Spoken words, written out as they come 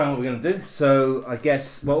What we're going to do. So I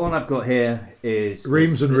guess what I've got here is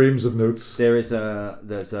reams and reams of notes. There's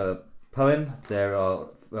a poem. There are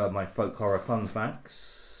my folk horror fun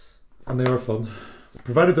facts, and they are fun,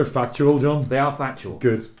 provided they're factual, John. They are factual.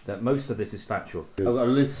 Good. That most of this is factual. Good. I've got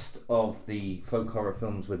a list of the folk horror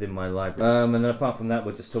films within my library. And then apart from that,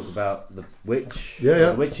 we'll just talk about the witch.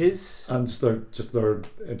 The witches. And just their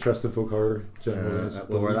interest in folk horror generally.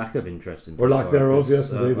 Or lack of interest in. Or lack thereof,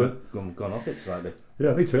 yes, indeed. I've gone off it slightly.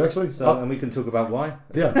 Yeah, me too, actually. So, and we can talk about why.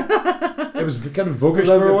 Yeah. It was kind of voguish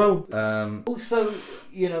for a while. Also,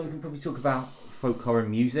 we can probably talk about folk horror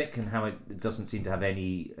music and how it doesn't seem to have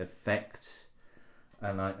any effect.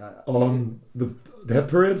 And on the hit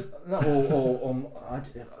parade? I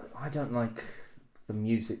don't like the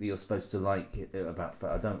music that you're supposed to like about.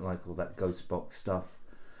 I don't like all that ghost box stuff.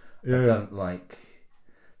 Yeah. I don't like.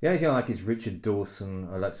 The only thing I like is Richard Dawson.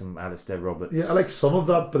 I like some Alistair Roberts. Yeah, I like some of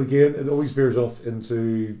that, but again, it always veers off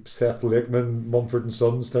into Seth Lakeman, Mumford &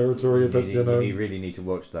 Sons territory. You really need to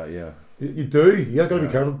watch that, yeah. You do. You got to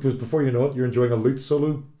be careful, because before you know it, you're enjoying a lute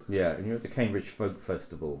solo. Yeah, and you're at the Cambridge Folk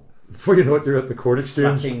Festival. Before you know it, you're at the Corn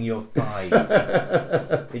Exchange. Slapping your thighs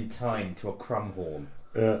in time to a crumb horn.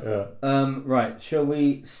 Yeah. Right, shall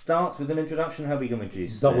we start with an introduction? How are we going to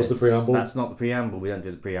introduce That was the preamble. That's not the preamble. We don't do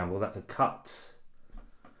the preamble. That's a cut.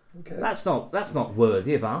 Okay. That's not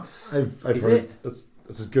worthy of us. I've is heard it? that's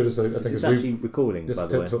as good as I think it's actually recording. It's by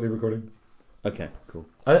the way. totally recording. Okay, cool.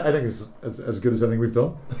 I think it's as good as anything we've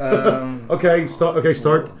done. Okay,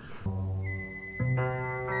 start.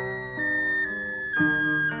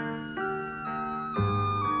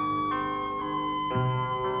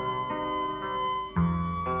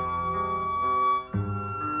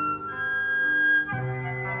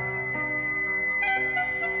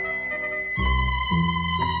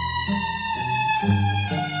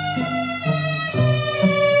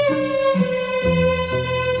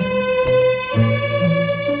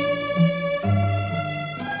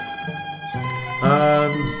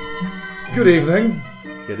 Good evening.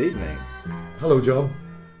 Good evening. Hello, John.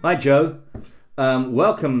 Hi, Joe.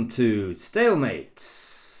 Welcome to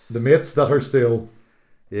Stalemates. The mates that are stale.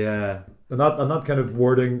 Yeah. And that kind of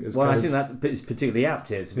wording is. Well, I think that is particularly apt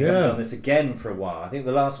here. So we haven't done this again for a while. I think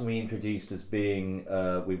the last one we introduced as being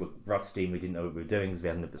we were rusty and we didn't know what we were doing because we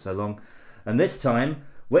hadn't lived for so long. And this time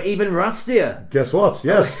we're even rustier. Guess what?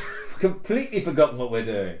 Yes. We've completely forgotten what we're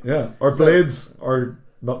doing. Yeah. Our blades are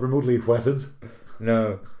not remotely whetted.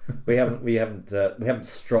 No. We haven't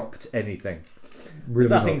stropped anything. Really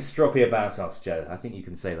There's nothing stroppy about us, Joe. I think you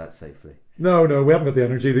can say that safely. No, we haven't got the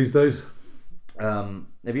energy these days. Have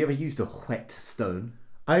you ever used a whet stone?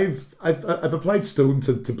 I've applied stone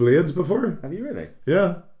to blades before. Have you really?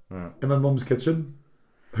 Yeah. Right. In my mum's kitchen.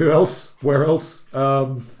 Who else? Where else?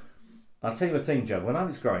 I'll tell you a thing, Joe. When I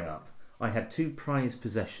was growing up, I had two prized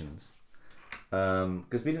possessions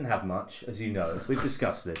because we didn't have much, as you know. We've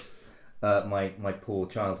discussed this. My poor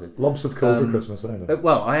childhood. Lumps of coal for Christmas, I know.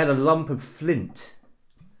 Well, I had a lump of flint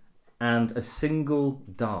and a single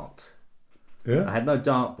dart. Yeah. I had no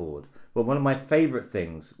dartboard, but one of my favourite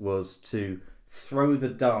things was to throw the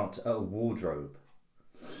dart at a wardrobe.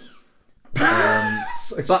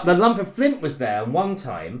 But the lump of flint was there, and one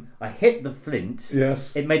time I hit the flint.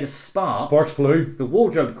 Yes. It made a spark. Sparks flew. The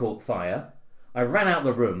wardrobe caught fire. I ran out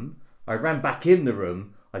the room. I ran back in the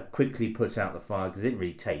room. I quickly put out the fire because it didn't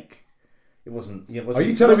really take. It wasn't. Are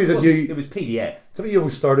you telling me that you? It was PDF. Tell me you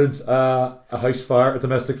started a house fire, a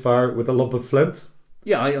domestic fire, with a lump of flint.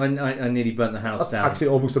 Yeah, I nearly burnt the house down. That's actually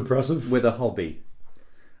almost impressive. With a hobby,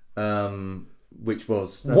 which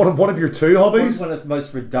was one of your two hobbies. One of the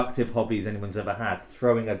most reductive hobbies anyone's ever had: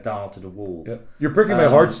 throwing a dart at a wall. Yeah. You're breaking my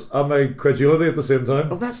heart and my credulity at the same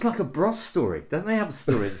time. Oh, that's like a Bros story. Don't they have a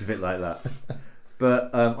story that's a bit like that?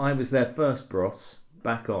 But I was their first Bros.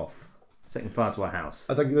 Back off. Setting fire to a house.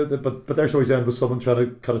 I think, but their stories end with someone trying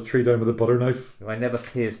to cut a tree down with a butter knife. I never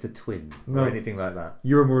pierced a twin or anything like that.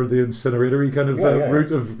 You were more the incineratory kind of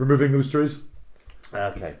route of removing those trees.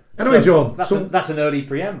 Okay. Anyway, John, that's an early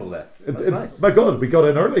preamble there. That's nice. My God, we got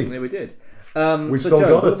in early. Yeah, we did. We've still got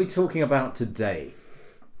it. What are we talking about today?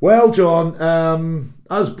 Well, John,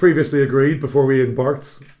 as previously agreed before we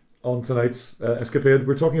embarked on tonight's escapade,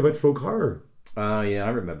 we're talking about folk horror. Yeah,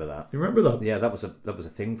 I remember that. You remember that? Yeah, that was a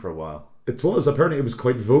thing for a while. It was. Apparently it was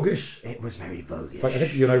quite voguish. It was very voguish. In fact, I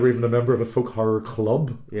think you and I were even a member of a folk horror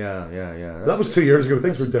club. Yeah. That was 2 years ago.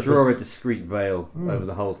 Things were different. Draw a discreet veil over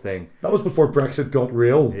the whole thing. That was before Brexit got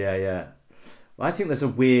real. Yeah. Well, I think there's a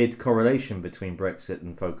weird correlation between Brexit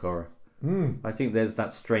and folk horror. I think there's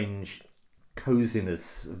that strange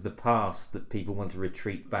coziness of the past that people want to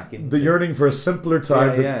retreat back into. The yearning for a simpler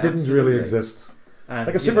time that didn't really exist. And,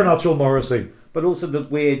 like a supernatural Morrissey. But also the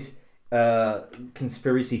weird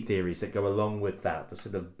conspiracy theories that go along with that, the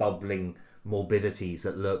sort of bubbling morbidities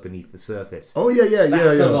that lurk beneath the surface. Oh yeah.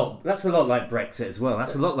 That's a lot like Brexit as well.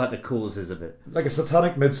 That's a lot like the causes of it. Like a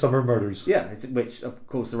satanic midsummer murders. Yeah, which of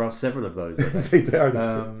course there are several of those. They are.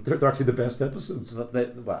 They're actually the best episodes.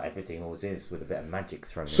 Well, everything always is with a bit of magic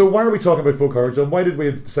thrown in. So why are we talking about folk horror, John? Why did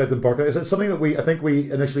we decide to embark on it? Is it something that I think we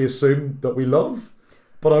initially assumed that we love?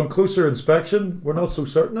 But on closer inspection, we're not so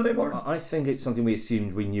certain anymore. I think it's something we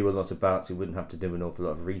assumed we knew a lot about, so we wouldn't have to do an awful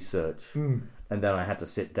lot of research. And then I had to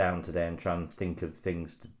sit down today and try and think of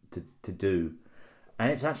things to do.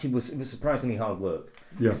 And it was surprisingly hard work.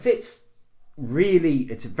 Yeah. Because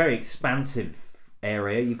it's a very expansive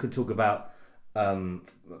area. You could talk about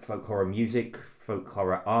folk horror music, folk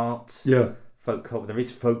horror art. Yeah. There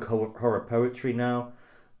is folk horror poetry now.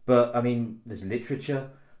 But, I mean, there's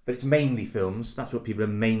literature. But it's mainly films. That's what people are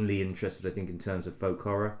mainly interested, I think, in terms of folk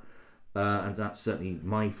horror. And that's certainly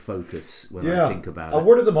my focus when I think about it. A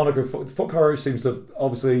word of the moniker, folk horror seems to,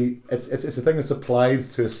 obviously, it's a thing that's applied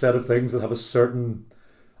to a set of things that have a certain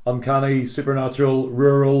uncanny, supernatural,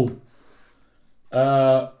 rural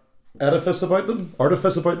artifice about them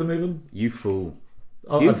even. You fool.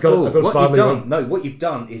 I've got What you've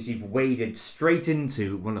done is you've waded straight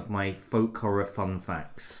into one of my folk horror fun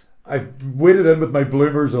facts. I've waded in with my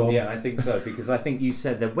bloomers on. Yeah, I think so, because I think you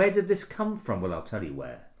said that. Where did this come from? Well, I'll tell you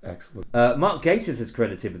where. Excellent. Mark Gatiss is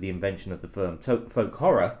credited with the invention of the term folk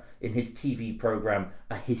horror in his TV programme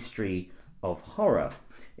A History of Horror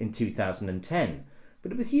in 2010.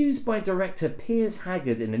 But it was used by director Piers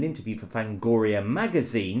Haggard in an interview for Fangoria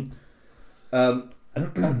magazine 7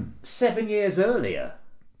 years earlier.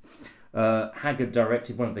 Haggard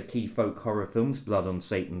directed one of the key folk horror films, Blood on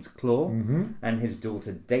Satan's Claw, and his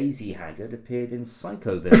daughter Daisy Haggard appeared in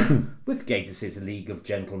Psychoville with Gatiss's League of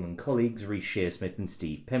Gentlemen colleagues Reece Shearsmith and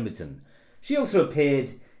Steve Pemberton. She also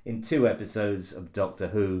appeared in 2 episodes of Doctor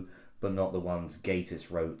Who, but not the ones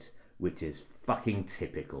Gatiss wrote, which is fucking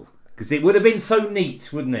typical. Because it would have been so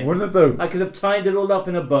neat, wouldn't it? Wouldn't it though? I could have tied it all up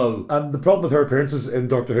in a bow. And the problem with her appearances in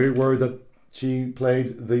Doctor Who were that she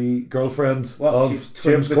played the girlfriend of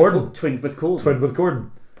James Corden. Twinned with Corden. Twinned with Corden.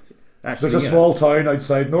 Actually, there's a small town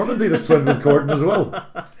outside Normandy that's twinned with Corden as well.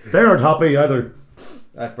 They aren't happy either.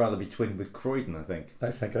 I'd rather be twinned with Croydon, I think.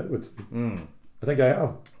 I think I would. I think I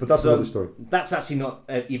am. But that's another story. That's actually not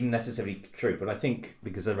even necessarily true, but I think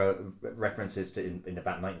because there are references to in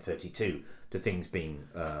about 1932 to things being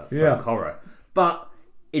folk horror. But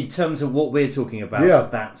in terms of what we're talking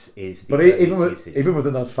about, that is the even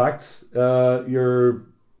within that fact, the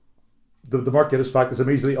Mark Gatiss fact is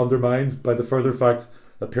immediately undermined by the further fact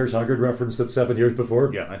that Piers Haggard referenced it 7 years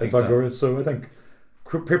before. Yeah, I think so. So I think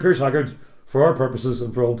Piers Haggard, for our purposes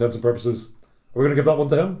and for all intents and purposes, are we going to give that one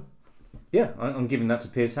to him? Yeah, I'm giving that to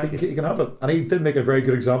Piers Haggard. He can have it. And he did make a very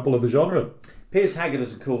good example of the genre. Piers Haggard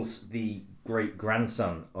is, of course, the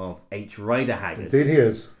great-grandson of H. Rider Haggard. Indeed he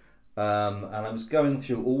is. And I was going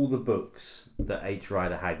through all the books that H.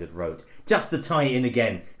 Rider Haggard wrote, just to tie it in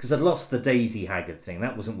again, because I'd lost the Daisy Haggard thing.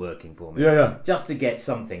 That wasn't working for me. Yeah. Just to get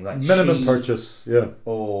something like minimum purchase,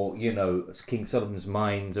 or, King Solomon's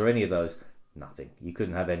Mines, or any of those. Nothing. You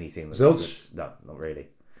couldn't have anything. Zilch? No, not really.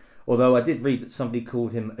 Although I did read that somebody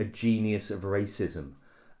called him a genius of racism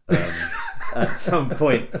at some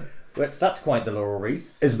point. That's quite the laurel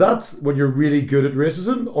wreath. Is that when you're really good at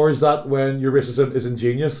racism, or is that when your racism is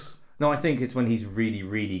ingenious? No, I think it's when he's really,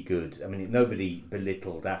 really good. I mean, nobody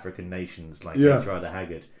belittled African nations like H. Rider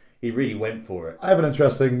Haggard. He really went for it. I have an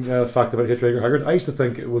interesting fact about H. Rider Haggard. I used to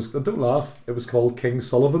think it was, don't laugh, it was called King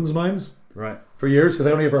Sullivan's Mines. Right. For years, because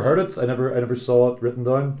I only ever heard it. I never saw it written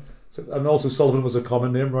down. So, and also Sullivan was a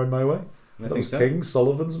common name round my way. That was King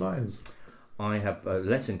Sullivan's Mines. I have a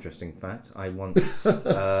less interesting fact. I once...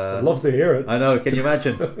 I'd love to hear it. I know, can you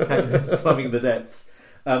imagine? Plumbing the depths.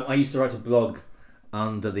 I used to write a blog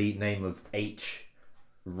under the name of H.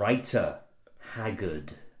 Writer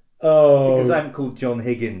Haggard. Oh. Because I'm called John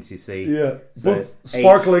Higgins, you see. Yeah. So both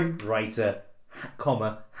sparkling. H. Writer,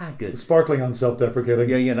 Haggard. Sparkling and self-deprecating.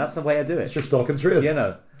 Yeah, that's the way I do it. It's your stock and trade.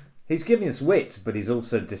 He's giving us wit, but he's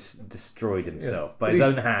also destroyed himself by his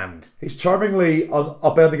own hand. He's charmingly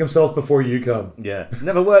upending himself before you can. Yeah,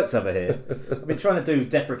 never works over here. I've been trying to do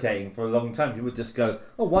deprecating for a long time. People would just go,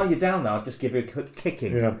 "Oh, while you're down there, I'll just give you a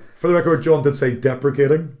kicking." Yeah. For the record, John did say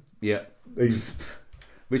deprecating. Yeah.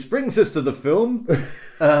 Which brings us to the film.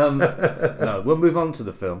 No, we'll move on to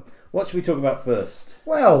the film. What should we talk about first?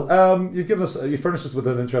 Well, you furnished us with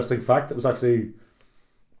an interesting fact that was actually.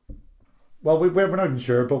 Well, we're not even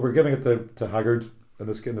sure, but we're giving it to Haggard in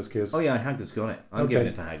this case. Oh yeah, Haggard's got it. I'm giving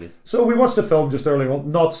it to Haggard. So we watched the film just earlier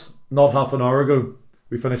on, not half an hour ago.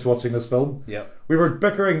 we finished watching this film. Yeah. We were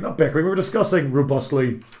we were discussing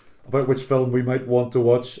robustly about which film we might want to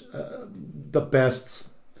watch that best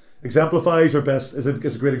exemplifies or best is a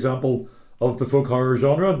great example of the folk horror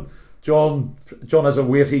genre. John has a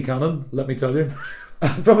weighty canon, let me tell you.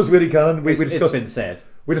 From his weighty canon, we discussed. It's been said.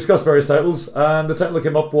 We discussed various titles, and the title that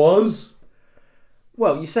came up was.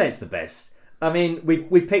 Well, you say it's the best. I mean,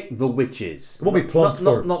 we picked The Witches. What we plumped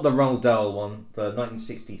for. Not the Roald Dahl one, the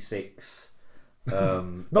 1966.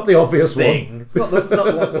 Not the obvious thing. one.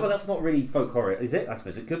 Well, that's not really folk horror, is it? I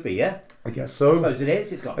suppose it could be, yeah. I guess so. I suppose it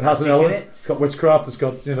is. It has an element. It's got witchcraft. It's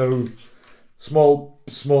got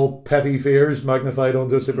small petty fears magnified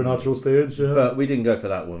onto a supernatural stage. Yeah. But we didn't go for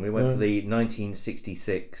that one. We went for the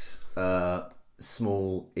 1966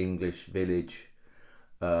 small English village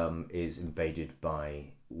is invaded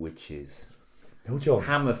by witches. No, John.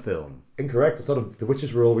 Hammer film. Incorrect. It's not. The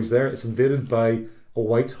witches were always there. It's invaded by a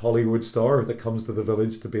white Hollywood star that comes to the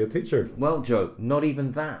village to be a teacher. Well, Joe, not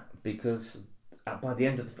even that, because by the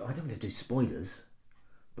end of the... I don't want to do spoilers,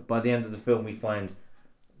 but by the end of the film we find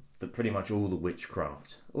that pretty much all the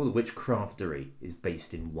witchcraftery is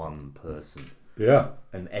based in one person. Yeah.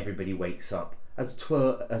 And everybody wakes up as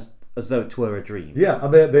though it were a dream. Yeah,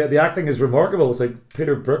 and the acting is remarkable. It's like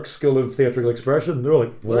Peter Brook's school of theatrical expression. They're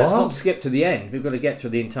like, what? Well, let's not skip to the end. We've got to get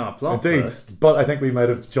through the entire plot first. But I think we might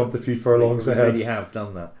have jumped a few furlongs ahead. We really have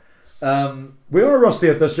done that. We are rusty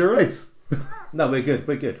at this, you're right. No, we're good.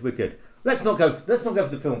 Let's not go for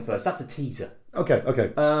the film first. That's a teaser. Okay.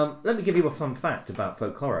 Let me give you a fun fact about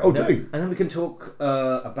folk horror. Oh, and then we can talk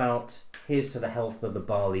about Here's to the Health of the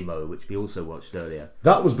Barley Mow, which we also watched earlier.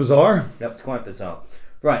 That was bizarre. That was quite bizarre.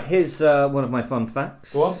 Right, here's one of my fun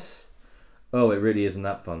facts. Go on. Oh, it really isn't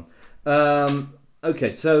that fun.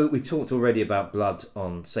 Okay, so we've talked already about blood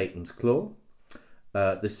on Satan's claw.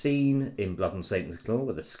 The scene in Blood on Satan's Claw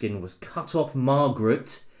where the skin was cut off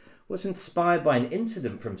Margaret was inspired by an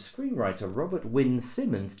incident from screenwriter Robert Wynne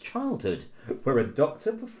Simmons' childhood, where a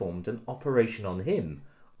doctor performed an operation on him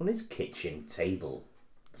on his kitchen table.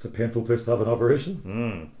 It's a painful place to have an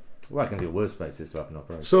operation. Well, I can do worse places to have an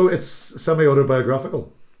operation. So it's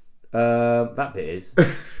semi-autobiographical. That bit is.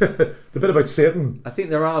 The bit about Satan. I think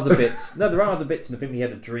there are other bits. No, there are other bits in the film. He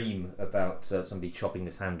had a dream about somebody chopping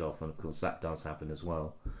his hand off, and of course that does happen as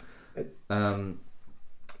well.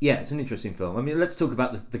 Yeah, it's an interesting film. I mean, let's talk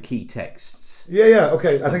about the key texts. Yeah.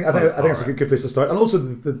 Okay. I think it's a good place to start, and also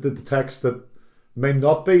the texts that may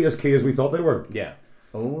not be as key as we thought they were. Yeah.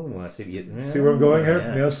 Oh, I see. See where I'm going here?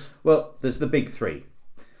 Yeah. Yes. Well, there's the big three.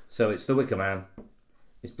 So it's The Wicker Man,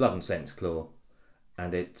 it's Blood on Satan's Claw,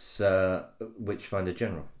 and it's Witchfinder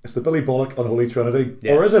General. It's the Billy Bullock Unholy Trinity,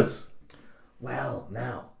 yeah. Or is it? Well,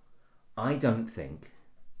 now, I don't think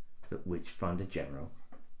that Witchfinder General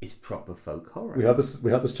is proper folk horror. We had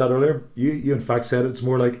this chat earlier. You in fact said it's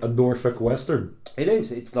more like a Norfolk Western. It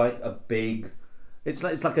is. It's like a big. It's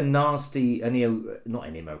like a nasty not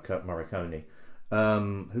Ennio Morricone.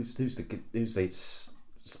 Who's the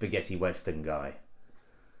spaghetti Western guy?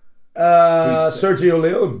 Sergio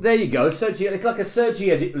Leone. There you go, Sergio. It's like a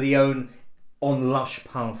Sergio Leone on lush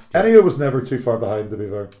pasture. Ennio was never too far behind, to be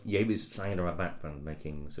fair. Yeah, he was hanging around background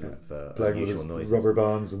making sort of playing unusual with noises. Rubber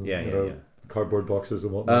bands and cardboard boxes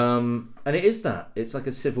and whatnot. And it is that. It's like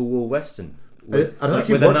a Civil War Western with a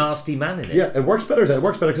nasty man in it. Yeah, it works better. It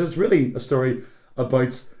works better because it's really a story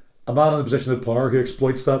about a man in a position of power who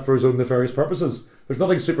exploits that for his own nefarious purposes. There's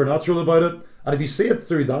nothing supernatural about it, and if you see it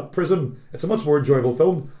through that prism, it's a much more enjoyable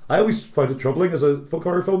film. I always found it troubling as a folk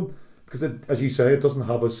horror film because, as you say, it doesn't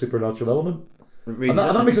have a supernatural element. Really, and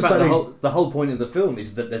that makes it slightly... the whole point of the film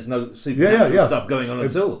is that there's no supernatural stuff going on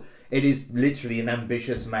at all. It is literally an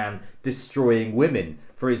ambitious man destroying women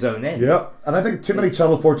for his own end. Yeah, and I think too many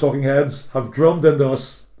Channel 4 talking heads have drummed into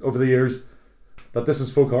us over the years that this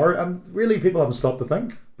is folk horror, and really people haven't stopped to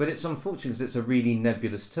think. But it's unfortunate because it's a really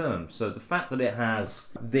nebulous term. So the fact that it has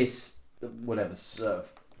this, whatever, is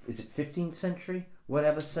it 15th century?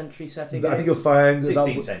 Whatever century setting I think you'll find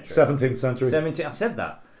 16th century. 17th century. I said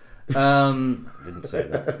that. Didn't say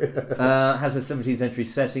that. Has a 17th century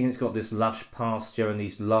setting. It's got this lush pasture and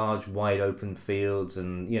these large, wide open fields,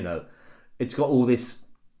 and it's got all this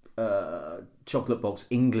chocolate box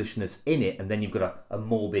Englishness in it, and then you've got a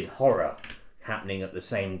morbid horror happening at the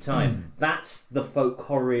same time. That's the folk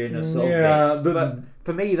horroriness of it. But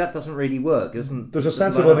for me, that doesn't really work. There's a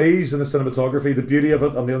sense of unease in the cinematography, the beauty of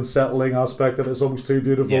it, and the unsettling aspect of it is almost too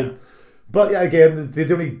beautiful. Yeah. But yeah, again,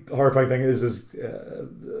 the only horrifying thing is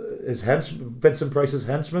Vincent Price's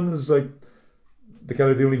henchman is like the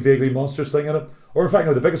only vaguely monstrous thing in it. Or in fact,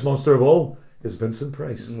 no, the biggest monster of all is Vincent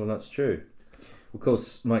Price. Well, that's true. Of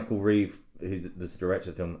course, Michael Reeve, who's the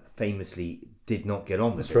director of the film, famously did not get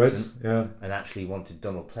on with That's Vincent. right. Yeah. And actually wanted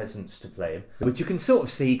Donald Pleasance to play him, which you can sort of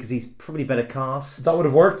see because he's probably better cast. That would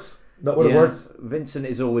have worked. That would have worked. Vincent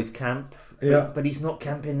is always camp, but he's not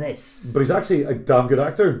camp in this. But he's actually a damn good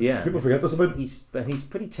actor. Yeah. People forget this about him. He's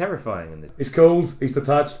pretty terrifying in this. He's cold, he's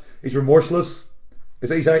detached, he's remorseless. He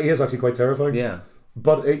is actually quite terrifying. Yeah.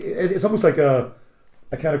 But it's almost like a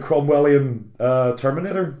kind of Cromwellian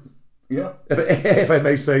Terminator. Yeah. If I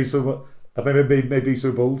may say so, if I may be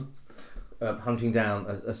so bold. Hunting down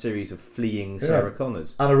a series of fleeing Sarah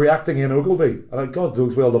Connors. And a reacting Ian Ogilvy. And God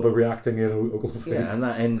knows we all love a reacting Ian Ogilvy. Yeah, and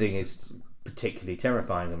that ending is particularly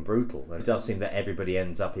terrifying and brutal. And it does seem that everybody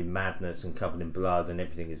ends up in madness and covered in blood and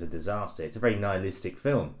everything is a disaster. It's a very nihilistic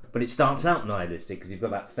film. But it starts out nihilistic because you've got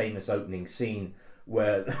that famous opening scene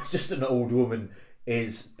where just an old woman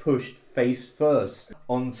is pushed face first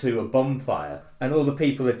onto a bonfire and all the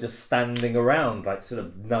people are just standing around like sort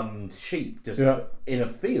of numbed sheep just in a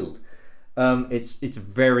field. It's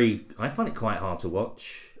very... I find it quite hard to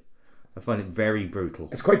watch. I find it very brutal.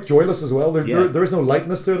 It's quite joyless as well. There is no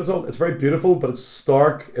lightness to it at all. It's very beautiful, but it's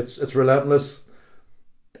stark. It's relentless.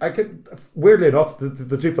 Weirdly enough,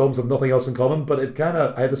 the two films have nothing else in common, but I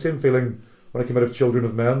had the same feeling when I came out of Children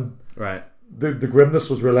of Men. Right. The grimness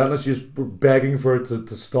was relentless. You just were begging for it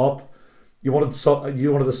to stop. You wanted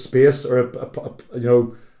a space or a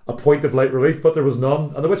point of light relief, but there was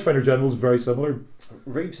none. And The Witchfinder General is very similar.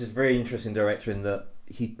 Reeves is a very interesting director in that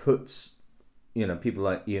he puts, people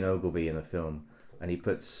like Ian Ogilvy in a film, and he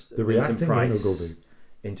puts the reacting Ian Ogilvy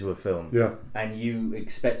into a film. Yeah. And you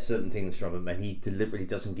expect certain things from him, and he deliberately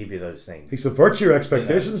doesn't give you those things. He subverts your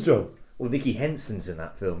expectations, Joe. Well, Nicky Henson's in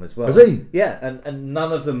that film as well. Is he? Yeah, and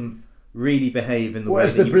none of them really behave in the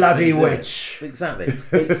Where's way the bloody witch? Exactly.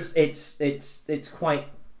 It's quite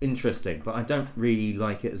interesting, but I don't really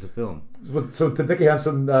like it as a film. So did Nicky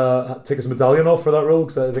Henson take his medallion off for that role?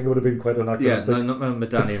 Because I think it would have been quite anachronistic. Yeah, no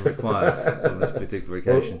medallion required on this particular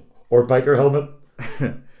occasion. Or biker helmet.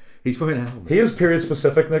 He's wearing a helmet. He is period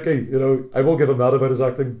specific, Nicky. I will give him that about his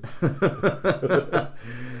acting.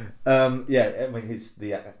 I mean,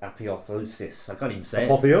 the apotheosis. I can't even say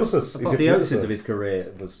apotheosis. it. Apotheosis of his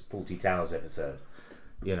career was Fawlty Towers episode.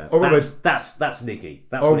 That's Nicky.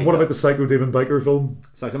 That's what about the Psycho Demon biker film?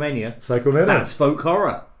 Psychomania. That's folk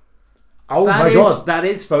horror. Oh my God, that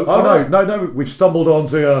is folk horror. No, we've stumbled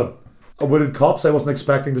onto a Wooded Cops I wasn't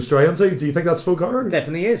expecting to stray into. Do you think that's folk horror?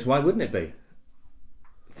 Definitely is. Why wouldn't it be?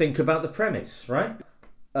 Think about the premise, right?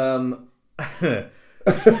 Think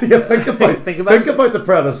about the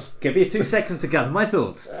premise. Give me 2 seconds to gather my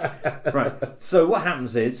thoughts. Right. So what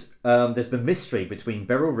happens is there's the mystery between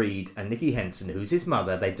Beryl Reid and Nicky Henson, who's his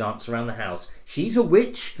mother. They dance around the house. She's a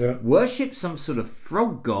witch, worships some sort of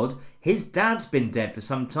frog god. His dad's been dead for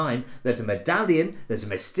some time. There's a medallion. There's a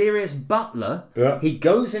mysterious butler. Yeah. He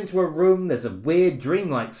goes into a room. There's a weird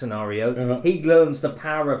dreamlike scenario. Yeah. He learns the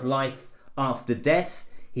power of life after death.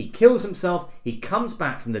 He kills himself, he comes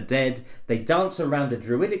back from the dead, they dance around a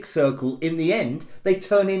druidic circle. In the end, they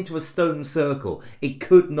turn into a stone circle. It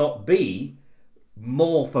could not be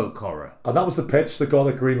more folk horror. And that was the pitch that got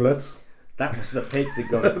it greenlit. That was the pitch that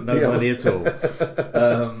got it no money at all.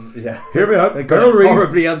 Hear me out. Beryl Reid,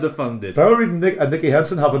 horribly underfunded. Beryl Reid and Nicky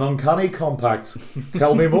Henson have an uncanny compact.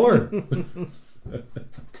 Tell me more.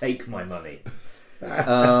 Take my money.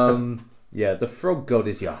 Yeah, the frog god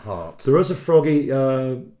is your heart. There is a froggy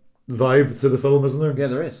vibe to the film, isn't there? Yeah,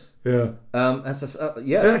 there is. Yeah.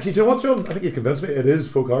 Actually, do you know what, John? I think you've convinced me. It is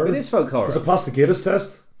folk horror. It is folk horror. Does it pass the Gatiss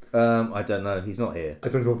test? I don't know. He's not here. I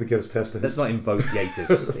don't know what the Gatiss test is. Let's not invoke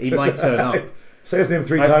Gatiss. He might turn up. Say his name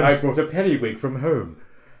 3 times. I brought a periwig from home.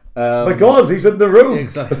 My God, he's in the room.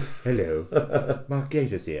 Exactly. Hello. Mark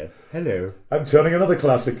Gatiss here. Hello. I'm turning another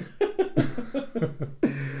classic.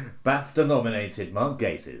 BAFTA nominated Mark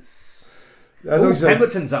Gatiss.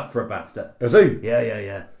 Pemberton's up for a BAFTA. Is he?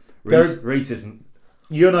 Yeah. Reese isn't.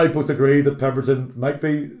 You and I both agree that Pemberton might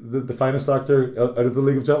be the finest actor out of the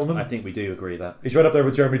League of Gentlemen. I think we do agree that. He's right up there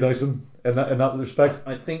with Jeremy Dyson in that respect.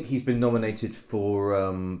 I think he's been nominated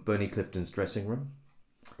for Bernie Clifton's Dressing Room.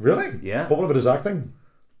 Really? Yeah. But what about his acting?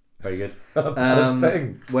 Very good.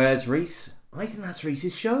 Thing. Whereas Reese, I think that's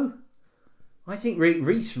Reese's show. I think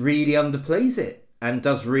Reese really underplays it and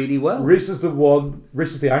does really well. Reese is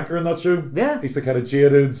the anchor in that show. Yeah. He's the kind of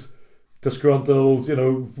jaded, disgruntled,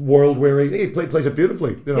 world weary. He plays it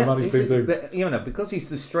beautifully. But, because he's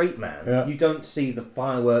the straight man, you don't see the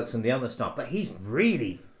fireworks and the other stuff, but he's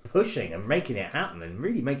really pushing and making it happen and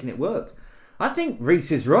really making it work. I think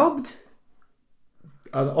Reese is robbed.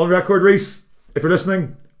 On record, Reese, if you're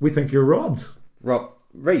listening, we think you're robbed.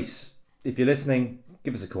 Reese, if you're listening,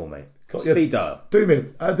 give us a call, mate. Speed dial. Do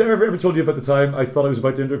mate. Have I ever told you about the time I thought I was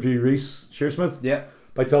about to interview Reese Shearsmith? Yeah.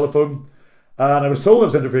 By telephone. And I was told I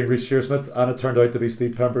was interviewing Reese Shearsmith, and it turned out to be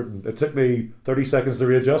Steve Pemberton. It took me 30 seconds to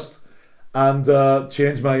readjust and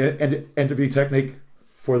change my interview technique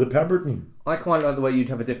for the Pemberton. I quite like the way you'd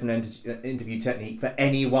have a different interview technique for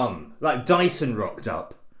anyone. Like Dyson rocked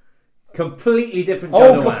up. Completely different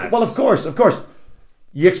Oh, Janoaz. well, of course.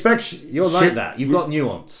 You expect... You're like that. You've got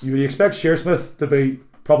nuance. You expect Shearsmith to be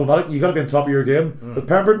problematic. You got to be on top of your game. With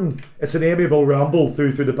Pemberton, it's an amiable ramble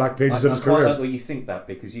through the back pages of his I quite career. like the way you think that,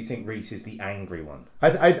 because you think Reese is the angry one.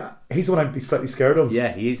 He's the one I'd be slightly scared of.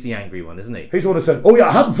 Yeah, he is the angry one, isn't he? He's the one that said, "Oh yeah,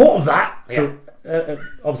 I hadn't thought of that." Yeah. So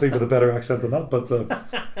obviously with a better accent than that. But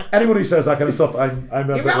anyone who says that kind of stuff, I'm a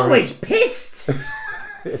bit You're worried. always pissed.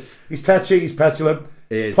 He's tetchy. He's petulant.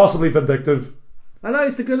 He is. Possibly vindictive. I know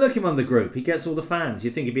he's the good-looking one of the group. He gets all the fans.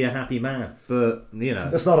 You think he'd be a happy man, but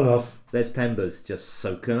That's not enough. there's Pembers just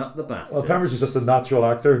soaking up the BAFTAs. Well, Pembers is just a natural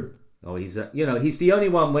actor. Oh, he's the only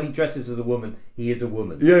one when he dresses as a woman. He is a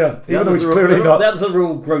woman. Yeah. The Even though others he's are clearly all, not. That's a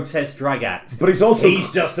real grotesque drag act. But he's also.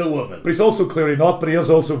 He's just a woman. But he's also clearly not. But he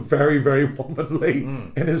is also very, very womanly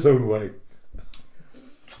in his own way.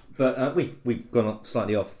 But we've gone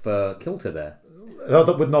slightly off kilter there.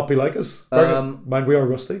 That would not be like us. Mind we are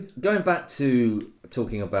rusty. Going back to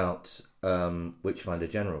talking about Witchfinder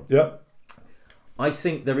General, Yeah. I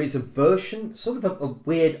think there is a version, sort of a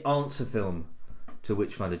weird answer film to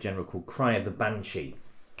Witchfinder General called Cry of the Banshee.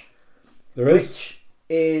 There is. Which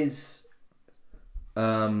is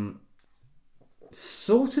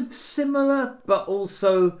sort of similar, but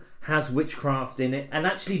also has witchcraft in it, and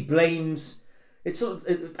actually blames... It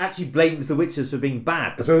actually blames the witches for being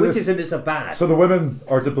bad. So Witches in this are bad. So the women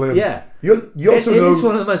are to blame. Yeah. You also it know... is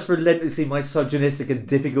one of the most relentlessly misogynistic and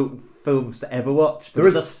difficult films to ever watch. But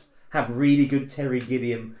it does have really good Terry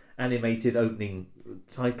Gilliam animated opening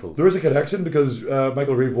titles. There is a connection because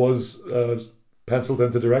Michael Reeve was penciled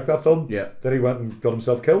in to direct that film. Yeah. Then he went and got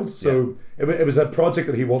himself killed. So it was a project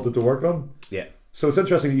that he wanted to work on. Yeah. So it's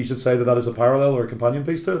interesting that you should say that is a parallel or a companion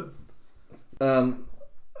piece to it.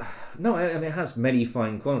 No, I mean, it has many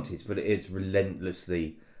fine qualities, but it is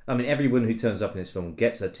relentlessly... I mean, everyone who turns up in this film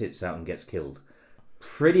gets her tits out and gets killed.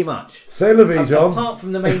 Pretty much. Say la vie, John. Apart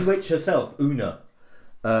from the main witch herself, Una.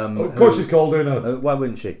 Of course she's called Una. Why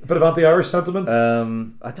wouldn't she? A bit of anti-Irish sentiment.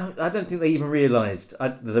 I don't think they even realised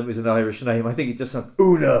that it was an Irish name. I think it just sounds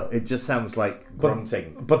Una. It just sounds like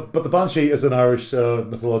grunting. But the Banshee is an Irish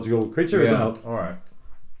mythological creature, isn't it? All right.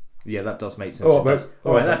 Yeah, that does make sense. Oh, It does.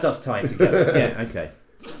 All right, that does tie it together. Yeah, okay.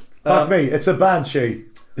 Fuck me, it's a Banshee.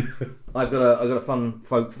 I've got a fun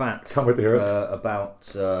folk fact. Can't wait to hear it. About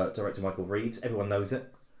director Michael Reeves. Everyone knows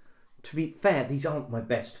it. To be fair, these aren't my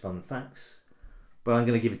best fun facts, but I'm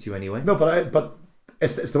going to give it to you anyway. No, but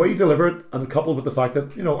it's the way you deliver it, and coupled with the fact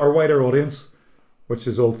that our wider audience, which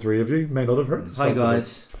is all three of you, may not have heard this. Hi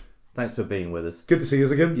guys, thanks for being with us. Good to see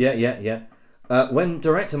you again. Yeah. When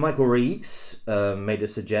director Michael Reeves made a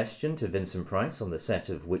suggestion to Vincent Price on the set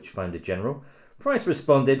of Witchfinder General, Price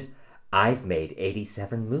responded, "I've made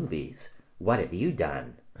 87 movies. What have you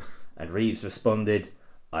done?" And Reeves responded,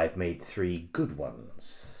 "I've made 3 good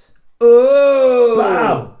ones." Oh!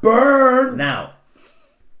 Wow, burn! Now,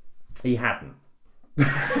 he hadn't.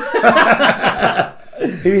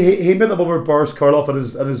 He made the one where Boris Karloff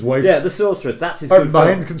and his wife Yeah, The Sorceress. That's his are good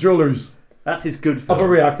mind film. controllers That's his good film.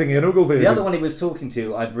 overreacting in Ogilvy. The other one he was talking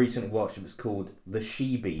to, I've recently watched. It was called The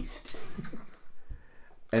She-Beast.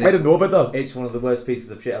 And I didn't know about that. It's one of the worst pieces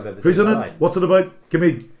of shit I've ever Who's seen in in my it? life. What's it about? Give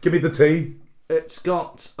me the tea. It's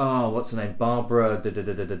got what's her name? Barbara.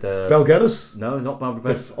 Bel Geddes? No, not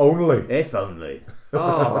Barbara. If only. If only.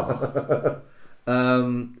 Oh.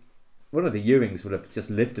 One of the Ewings would have just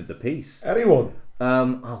lifted the piece. Anyone.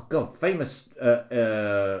 Oh god, famous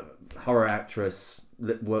horror actress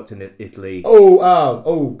that worked in Italy.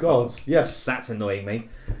 Oh God, yes. That's annoying me.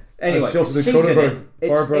 Anyway, she also did she's in Cronenberg.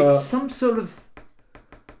 it. Barbara- It's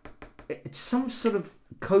some sort of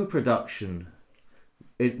co-production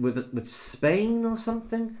with Spain or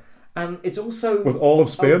something, and it's also With all of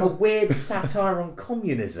Spain? a weird satire on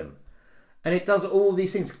communism, and it does all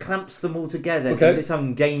these things, clamps them all together Okay. in this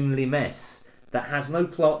ungainly mess that has no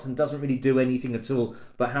plot and doesn't really do anything at all,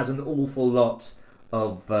 but has an awful lot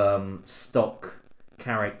of stock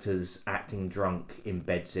characters acting drunk in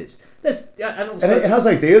bedsits. There's and also And it has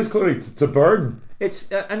ideas, clearly, to burn. it's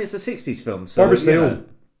and it's a 60s film. So, Barbara Steele.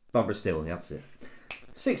 Barbara Steele, yeah, that's it.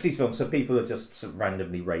 60s film, so people are just sort of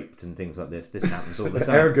randomly raped and things like this. This happens all the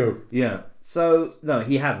time. Ergo. Yeah. So, no,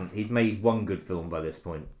 he hadn't. He'd made one good film by this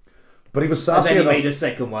point. But he was And sassy then he enough. made a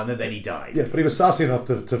second one, and then he died. Yeah, but he was sassy enough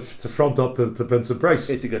to front up to Vincent Price.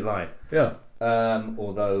 It's a good line. Yeah.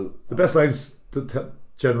 Although The best lines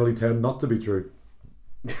generally tend not to be true.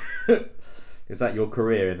 is that your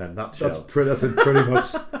career in a nutshell? That's it pretty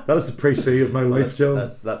much. That is the précis of my life, Joe.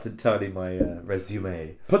 That's entirely my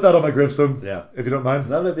resume. Put that on my gravestone, Yeah. if you don't mind.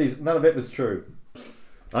 None of it was true.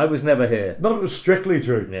 I was never here. None of it was strictly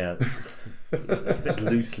true. Yeah. It's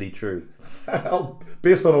loosely true.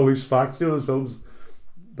 Based on all loose facts, you know, those films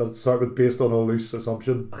that start with based on a loose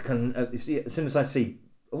assumption. I can you see, as soon as I see.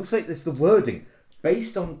 Also, it's the wording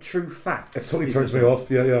based on true facts. It totally turns me off.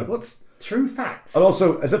 Yeah. What's true facts? And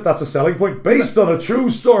also, as if that's a selling point, based on a true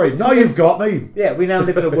story. Now you've got me. Yeah, we now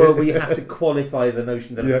live in a world where you have to qualify the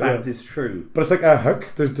notion that a fact is true. But it's like a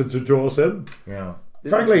hook to draw us in. Yeah.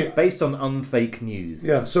 Frankly, based on unfake news.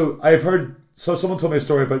 Yeah. So I've heard. So someone told me a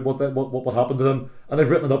story about what happened to them, and they've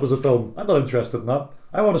written it up as a film. I'm not interested in that.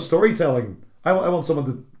 I want a storytelling. I want someone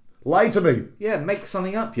to lie to me. Yeah, make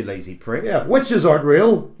something up, you lazy prick. Yeah, witches aren't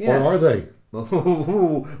real, or are they?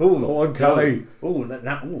 Uncanny.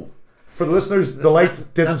 For the listeners, the light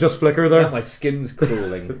didn't just flicker there. Now my skin's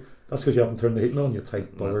crawling. That's because you haven't turned the heating on, you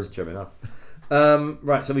tight bugger. That's true enough.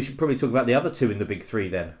 Right, so we should probably talk about the other two in the big three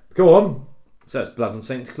then. Go on. So it's Blood on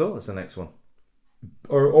Satan's Claw. That's the next one.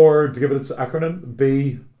 Or to give it its acronym,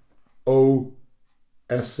 BOSC.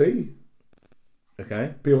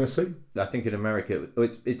 Okay. BOSC. I think in America,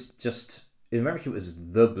 it's just in America it was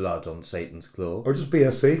The Blood on Satan's Claw. Or just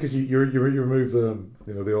BSC because you remove the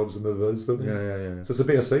the obs and the those, don't you? Yeah. So it's a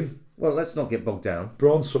BSC. Well, let's not get bogged down.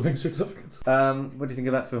 Bronze swimming certificate. What do you think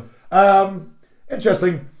of that film?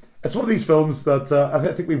 Interesting. It's one of these films that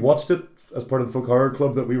I think we watched it as part of the Folk Horror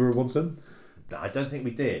Club that we were once in. I don't think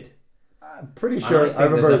we did. I'm pretty sure. I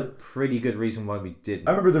remember there's a pretty good reason why we didn't.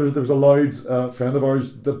 I remember there was a loud friend of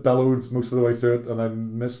ours that bellowed most of the way through it, and I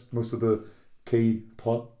missed most of the key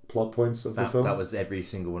plot points of the film. That was every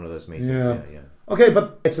single one of those meetings. Yeah. Yeah. Okay,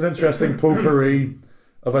 but it's an interesting potpourri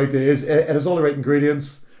of ideas. It has all the right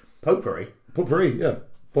ingredients. Potpourri? Potpourri, yeah.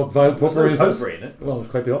 What vile potpourri is this? Potpourri in it. Well,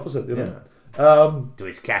 quite the opposite, you know. To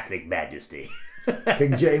His Catholic Majesty.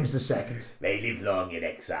 King James II. May live long in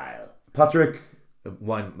exile. Patrick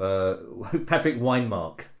Winemark.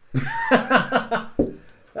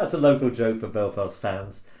 That's a local joke for Belfast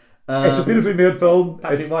fans. It's a beautifully made film.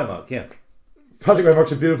 Patrick Winemark, yeah. Patrick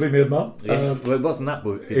Winemark's a beautifully made man. Yeah. Well, it wasn't that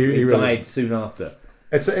book. He really died soon after.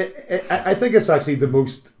 I think it's actually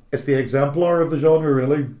it's the exemplar of the genre,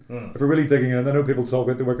 really. If we're really digging in, I know people talk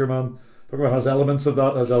about The Wicker Man. The Wicker Man has elements of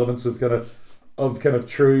that, has elements of kind of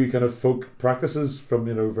true kind of folk practices from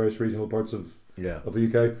various regional parts of the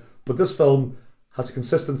UK. But this film has a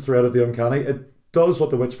consistent thread of the uncanny. It does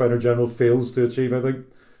what the Witchfinder General fails to achieve, I think,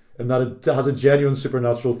 in that it has a genuine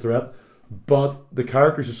supernatural threat, but the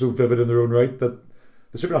characters are so vivid in their own right that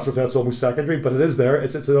the supernatural threat's almost secondary, but it is there.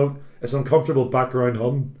 It's an uncomfortable background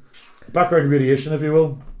radiation, if you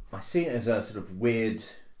will. I see it as a sort of weird,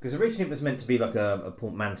 because originally it was meant to be like a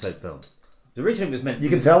portmanteau film. Originally it was meant. You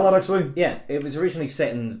can tell that actually. Yeah, it was originally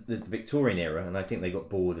set in the Victorian era, and I think they got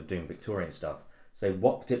bored of doing Victorian stuff, so they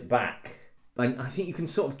whopped it back. And I think you can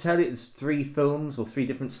sort of tell it's 3 films or 3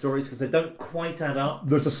 different stories because they don't quite add up.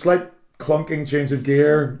 There's a slight clunking change of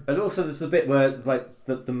gear, and also there's a bit where like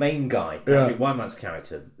the main guy, Patrick Winemark's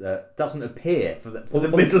character, doesn't appear for the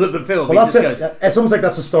middle of the film. Well, that's it. It's almost like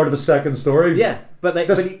that's the start of a second story. Yeah, but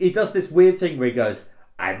he does this weird thing where he goes,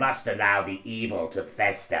 "I must allow the evil to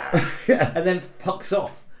fester," and then fucks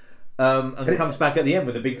off, and comes back at the end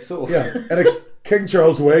with a big sword. Yeah, and a King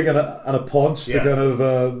Charles wig and a paunch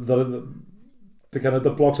that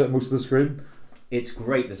blocks out most of the screen. It's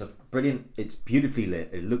great. It's beautifully lit.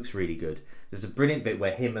 It looks really good. There's a brilliant bit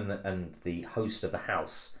where him and the host of the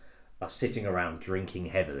house are sitting around drinking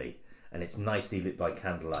heavily, and it's nicely lit by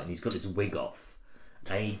candlelight. And he's got his wig off,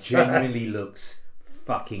 and he genuinely looks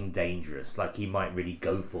fucking dangerous. Like he might really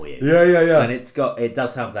go for you. Yeah. And it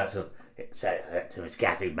does have that sort of. To His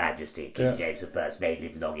Catholic Majesty, King James I may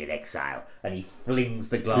live long in exile, and he flings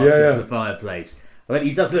the glass into the fireplace. But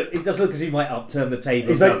he does look as he might upturn the table.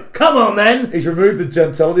 He's like, "Come on, then!" He's removed the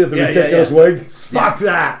gentility of the ridiculous wig. Fuck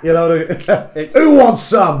that! Who wants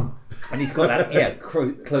some? And he's got that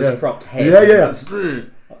close cropped head. Yeah.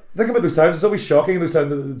 Think about those times. It's always shocking. Those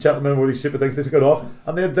times the gentlemen wore these stupid things. They took it off,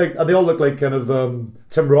 and they all look like kind of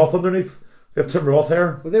Tim Roth underneath. They have Tim Roth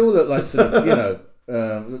hair. Well, they all look like sort of look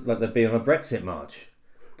like they'd be on a Brexit march.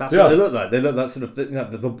 That's what they look like. They look like sort of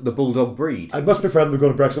the bulldog breed. I must prefer them to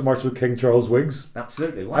go to Brexit march with King Charles wigs.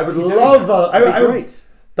 Absolutely. I would love that. Great.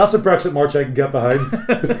 That's a Brexit march I can get behind.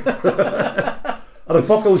 And a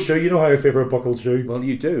buckled shoe. You know how I favour a buckled shoe. Well,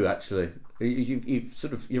 you do actually.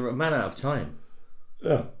 You're a man out of time.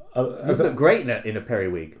 Yeah. You look great in a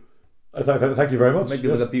periwig. Thank you very much. Maybe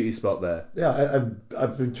with a beauty spot there. Yeah,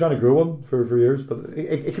 I've been trying to grow one for years, but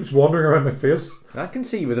it keeps wandering around my face. I can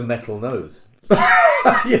see you with a metal nose.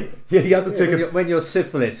 yeah, you have to take it. When your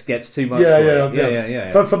syphilis gets too much.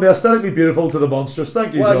 Yeah. From the aesthetically beautiful to the monstrous.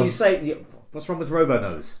 Thank you, Well, John. you say, what's wrong with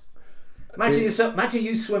Robo-Nose? Imagine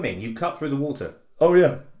you swimming. You cut through the water. Oh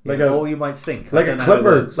yeah, or you might sink. Like a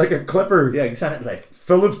clipper. Like a clipper. Yeah, exactly.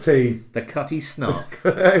 Full of tea. The cutty snark.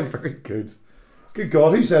 Very good. Good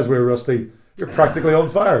God, who says we're rusty? You're practically on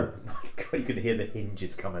fire. God, you can hear the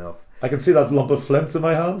hinges coming off. I can see that lump of flint in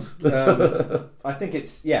my hands. I think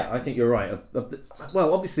you're right.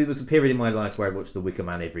 Well, obviously, there was a period in my life where I watched The Wicker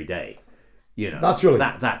Man every day. Naturally.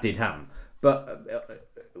 That did happen. But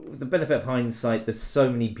with the benefit of hindsight, there's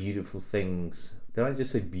so many beautiful things. Did I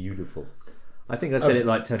just say beautiful? I think I said it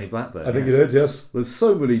like Tony Blackburn. I think you did, yes. There's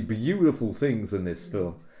so many beautiful things in this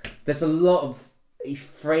film. There's a lot of... He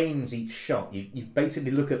frames each shot. You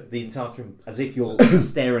basically look at the entire film as if you're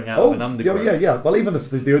staring out of an undergrowth. Yeah. Well, even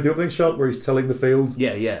the opening shot where he's tilling the field.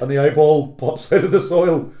 Yeah. And the eyeball pops out of the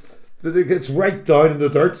soil. It's right down in the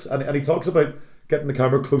dirt. And he talks about getting the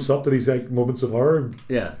camera close up to these moments of horror.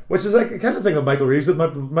 Yeah. Which is like the kind of thing that Michael Reeves did.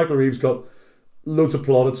 Michael Reeves got loads of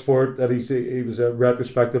plaudits for it, and he was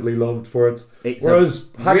retrospectively loved for it. Whereas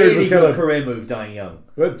Haggard was kind of career move, dying young.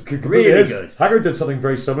 Really good. Haggard did something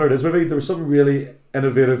very similar to this movie. There was some really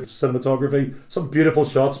innovative cinematography, some beautiful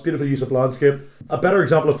shots, beautiful use of landscape, a better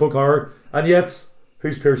example of folk horror, and yet,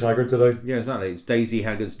 who's Pierce Haggard today? Yeah, exactly. It's Daisy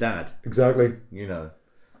Haggard's dad. Exactly.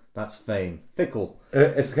 That's fame. Fickle.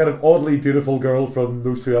 It's the kind of oddly beautiful girl from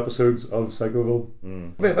those 2 episodes of Psychoville. I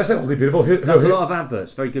mean, I say oddly beautiful. There's a lot of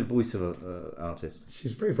adverts. Very good voiceover artist.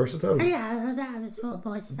 She's very versatile. Yeah, that's what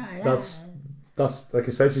voice that. That's like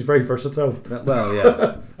I said, she's very versatile. Well,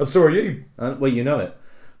 yeah. And so are you. Well, you know it.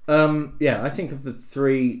 I think of the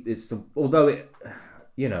 3, although it,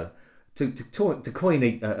 to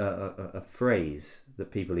coin a phrase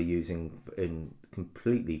that people are using in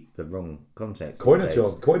completely the wrong context. Coin it,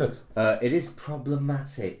 John. Coin it. It is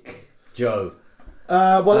problematic, Joe.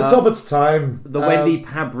 It's of its time. The Wendy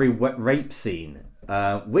Pabry rape scene,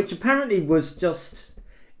 which apparently was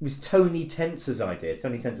Tony Tenser's idea.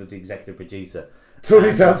 Tony Tenser was the executive producer.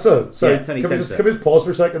 Tony Tenser. Sorry, Tony can Tenser. Can we just pause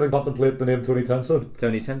for a second and contemplate the name Tony Tenser?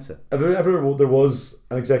 Tony Tenser. If there was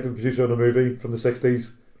an executive producer on a movie from the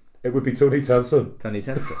 60s, it would be Tony Tenser. Tony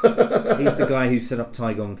Tenser. He's the guy who set up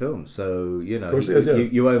Tygon Films, so, of course he is, yeah.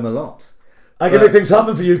 you owe him a lot. I can make things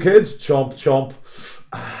happen for you, kid. Chomp, chomp.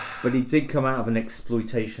 But he did come out of an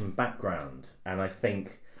exploitation background, and I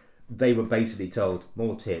think they were basically told,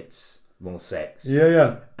 more tits, more sex.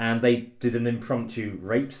 Yeah. And they did an impromptu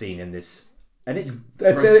rape scene in this, and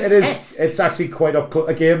it's actually quite up close.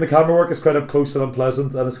 Again, the camera work is quite up close and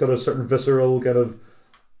unpleasant, and it's got a certain visceral kind of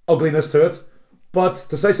ugliness to it. But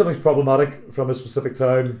to say something's problematic from a specific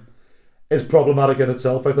time is problematic in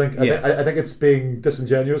itself, I think. I think it's being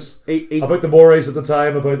disingenuous about the mores at the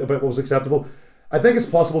time, about what was acceptable. I think it's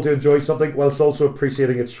possible to enjoy something whilst also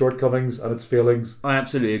appreciating its shortcomings and its failings. I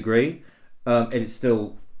absolutely agree. It's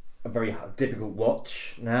still a very difficult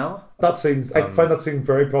watch now. That scene, I find that scene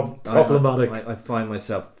very problematic. I find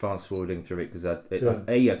myself fast forwarding through it because I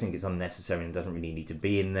think it's unnecessary and doesn't really need to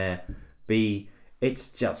be in there. B, it's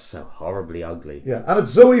just so horribly ugly. Yeah, and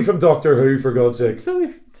it's Zoe from Doctor Who, for God's sake.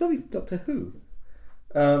 Zoe from Doctor Who.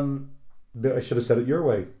 I should have said it your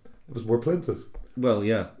way. It was more plaintive. Well,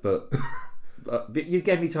 yeah, but you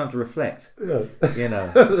gave me time to reflect. Yeah,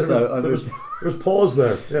 So there was pause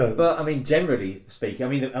there. Yeah, but I mean, generally speaking,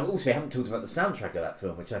 and also we haven't talked about the soundtrack of that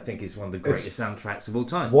film, which I think is one of the greatest soundtracks of all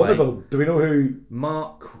time. Wonderful. Do we know who?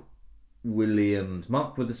 Mark Williams.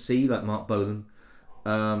 Mark with a C, like Mark Bolan.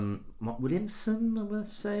 Mark Williamson, I will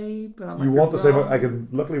say, but I might you be want to say? wrong. I can,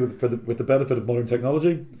 luckily with the benefit of modern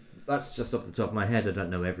technology. That's just off the top of my head. I don't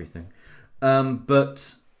know everything,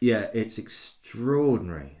 but yeah, it's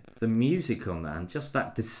extraordinary. The music on that and just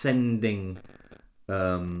that descending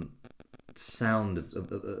sound of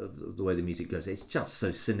the way the music goes. It's just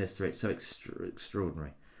so sinister. It's so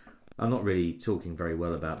extraordinary. I'm not really talking very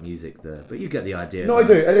well about music there, but you get the idea. No, I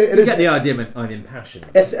do. You get the idea. I'm impassioned.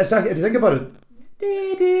 It's if you think about it.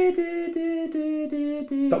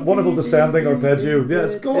 That wonderful descending arpeggio. Yeah,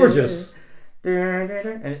 it's gorgeous.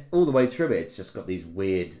 And all the way through it, it's just got these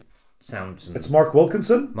weird sounds. It's Mark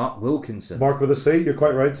Wilkinson. Mark Wilkinson. Mark with a C. You're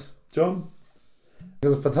quite right, John.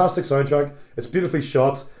 It's a fantastic soundtrack. It's beautifully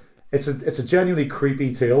shot. It's a genuinely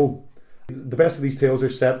creepy tale. The best of these tales are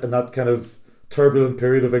set in that kind of turbulent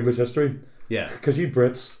period of English history. Yeah. Because you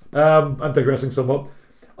Brits, I'm digressing somewhat.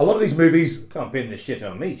 A lot of these movies... Can't pin this shit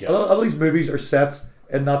on me, Joe. A lot of these movies are set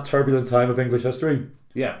in that turbulent time of English history.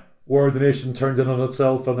 Yeah. where the nation turned in on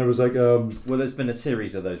itself, and there was like Well, there's been a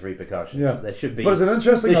series of those repercussions. Yeah. There should be. But is it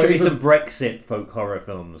interesting? There how should be even- some Brexit folk horror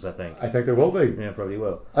films, I think. I think there will be. Yeah, probably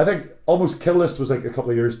will. I think almost Kill List was like a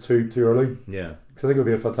couple of years too early. Yeah. Because I think it would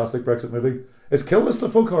be a fantastic Brexit movie. Is Kill List a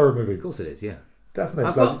folk horror movie? Of course it is, yeah.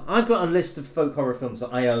 Definitely. I've got a list of folk horror films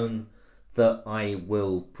that I own that I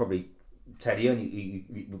will probably tell you,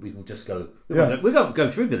 and we will just go. We won't go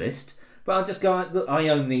through the list, but I'll just go. Look, I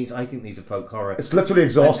own these. I think these are folk horror. It's literally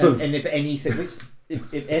exhaustive. And if anything,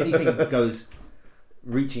 if anything goes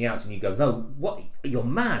reaching out and you go, no, what? You're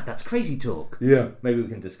mad. That's crazy talk. Yeah. Maybe we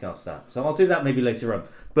can discuss that. So I'll do that maybe later on.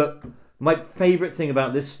 But my favourite thing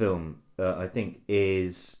about this film, I think,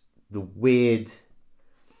 is the weird.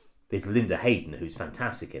 There's Linda Hayden, who's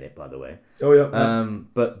fantastic in it, by the way. Oh, yeah.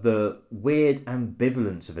 But the weird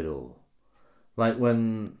ambivalence of it all. Like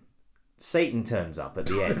when Satan turns up at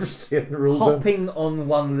the end, hopping on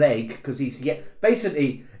one leg, because he's...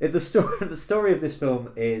 basically, the story of this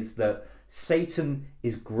film is that Satan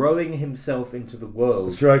is growing himself into the world.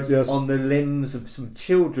 That's right, yes. On the limbs of some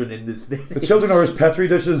children in this village. The children are his petri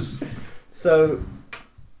dishes. So...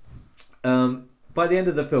 by the end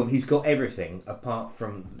of the film, he's got everything apart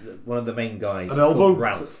from one of the main guys. An elbow?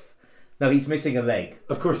 Ralph. No, he's missing a leg.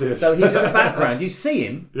 Of course he is. So he's in the background. You see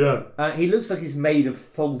him. Yeah. He looks like he's made of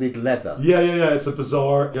folded leather. Yeah. It's a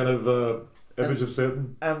bizarre kind of image of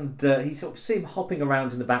Satan. And he sort of see him hopping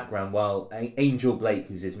around in the background while Angel Blake,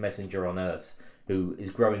 who's his messenger on Earth, who is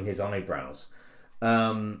growing his eyebrows,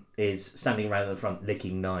 is standing around in the front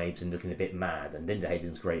licking knives and looking a bit mad. And Linda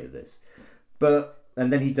Hayden's great at this.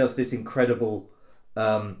 And then he does this incredible...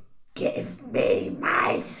 give me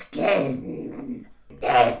my skin.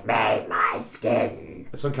 Give me my skin.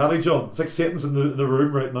 It's uncanny, John. It's like Satan's in the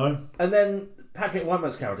room right now. And then Patrick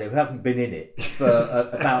Wyman's character, who hasn't been in it for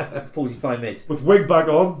about 45 minutes. With wig back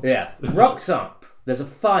on. Yeah. Rocks up. There's a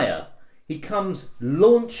fire. He comes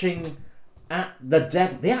launching at the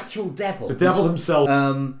devil, the actual devil. The devil himself.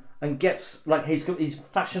 And gets, like, he's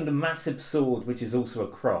fashioned a massive sword, which is also a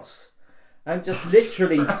cross. And just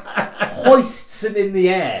literally hoists him in the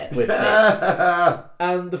air with this.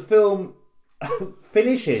 And the film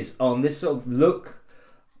finishes on this sort of look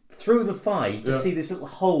through the fire. You just see this little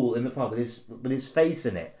hole in the fire with his face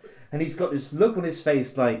in it. And he's got this look on his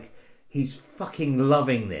face like he's fucking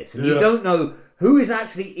loving this. And you don't know who is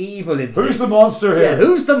actually evil in this. Who's the monster here? Yeah,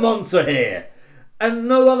 who's the monster here? And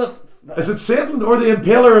no other... Is it Satan or the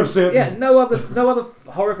Impaler of Satan? Yeah, no other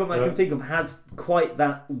horror film I can think of has quite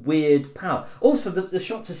that weird power. Also, the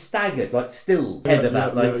shots are staggered, like still head of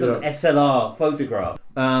that, like sort of SLR photograph.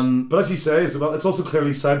 But as you say, it's also clearly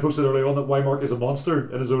signposted early on that Wymark is a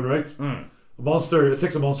monster in his own right. A monster. It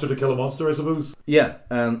takes a monster to kill a monster, I suppose. Yeah,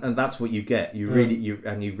 and that's what you get. You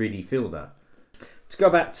really feel that. To go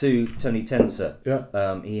back to Tony Tenser,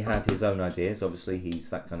 he had his own ideas. Obviously, he's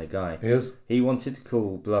that kind of guy. He is. He wanted to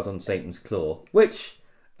call Blood on Satan's Claw, which,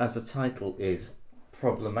 as a title, is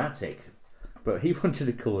problematic. But he wanted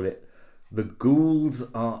to call it The Ghouls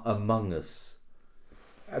Are Among Us.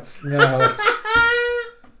 That's kind of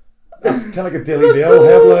like a Daily Mail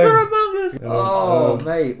headline. Ghouls are among us.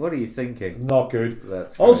 Mate, what are you thinking? Not good.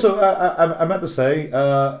 That's also, I meant to say,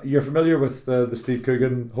 you're familiar with the Steve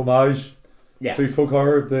Coogan homage to folk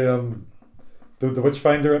horror, the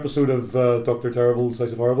Witchfinder episode of Dr. Terrible's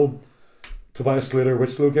House of Horrible, Tobias Slater,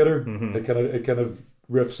 Witch Locator. It kind of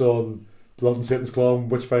riffs on Blood and Satan's Claw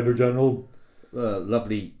and Witchfinder General.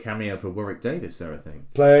 Lovely cameo for Warwick Davis there, I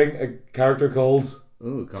think. Playing a character called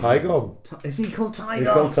Tygon. Is he called Tygon? He's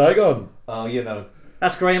called Tygon. Oh,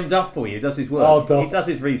 that's Graham Duff for you. He does his work. Oh, Duff. He does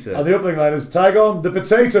his research. And the opening line is Tygon the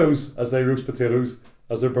potatoes as they roast potatoes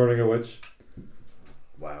as they're burning a witch.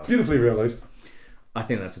 Wow. Beautifully realised. I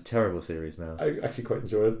think that's a terrible series now. I actually quite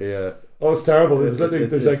enjoy it. Yeah. Oh, it's terrible.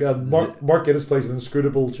 There's like a Mark Guinness plays an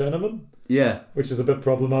inscrutable Chinaman. Yeah. Which is a bit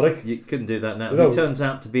problematic. You couldn't do that now. No. He turns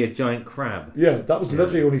out to be a giant crab. Yeah, that was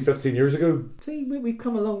literally only 15 years ago. See, we've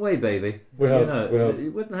come a long way, baby. We have.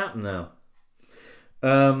 It wouldn't happen now.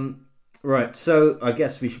 Right, so I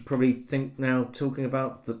guess we should probably think now talking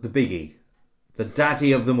about the biggie. The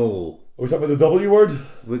daddy of them all. Are we talking about the W word?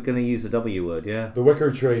 We're going to use the W word, yeah? The Wicker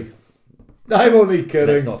Tree. I'm only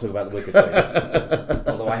kidding. Let's not talk about the Wicker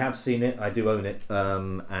Tree. Although I have seen it, I do own it,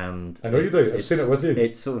 and I know you do. I've seen it with you.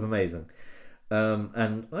 It's sort of amazing,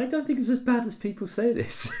 and I don't think it's as bad as people say it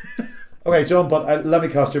is. Okay, John, but let me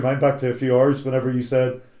cast your mind back to a few hours whenever you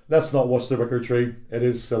said, let's not watch the Wicker Tree. It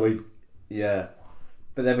is silly. Yeah.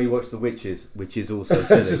 But then we watched The Witches, which is also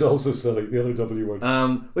silly. This is also silly, the other W word.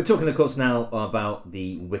 We're talking, of course, now about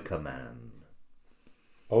The Wicker Man.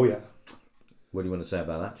 Oh, yeah. What do you want to say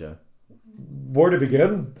about that, Joe? Where to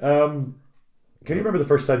begin? Can you remember the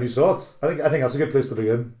first time you saw it? I think that's a good place to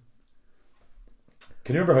begin.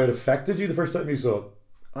 Can you remember how it affected you the first time you saw it?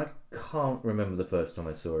 I can't remember the first time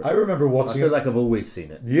I saw it. I remember I watching feel it. like I've always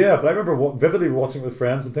seen it. Yeah, but I remember vividly watching it with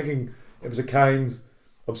friends and thinking it was a kind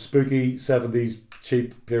of spooky 70s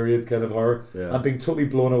cheap period kind of horror, Yeah. and being totally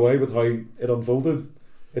blown away with how it unfolded.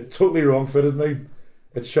 It totally wrong-footed me.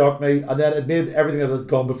 It shocked me, and then it made everything that had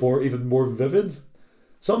gone before even more vivid.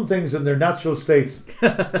 Some things in their natural state,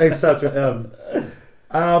 etc.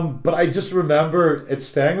 But I just remember it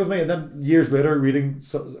staying with me, and then years later, reading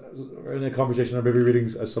in a conversation, or maybe reading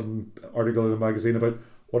some article in a magazine about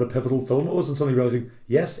what a pivotal film it was, and suddenly realizing,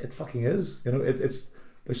 yes, it fucking is. You know, it's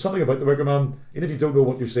there's something about The Wicker Man, even if you don't know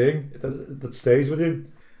what you're seeing, that stays with you.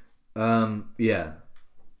 Yeah,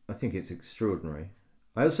 I think it's extraordinary.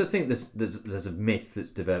 I also think there's a myth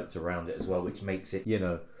that's developed around it as well, which makes it,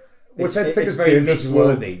 Which I think it's is very dangerous as well.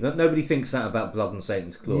 myth-worthy. Nobody thinks that about Blood and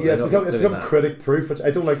Satan's Claw. Yeah, it's They're not become doing that. critic-proof, which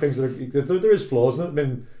I don't like things that are... There is flaws in it. I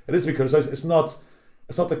mean, it is to be criticised. It's not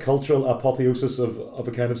the cultural apotheosis of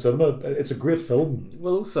a kind of cinema. It's a great film.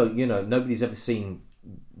 Well, also, nobody's ever seen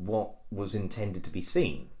what was intended to be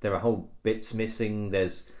seen. There are whole bits missing.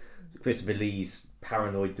 There's Christopher Lee's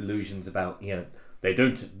paranoid delusions about, they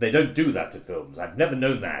don't do that to films. I've never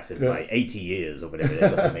known that in my 80 years or whatever it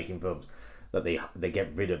is I've been making films, that they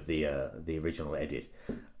get rid of the original edit.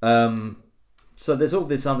 So there's all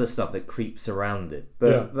this other stuff that creeps around it,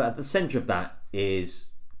 but at the centre of that is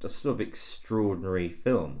a sort of extraordinary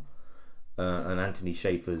film, and Anthony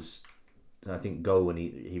Schafer's, I think, goal when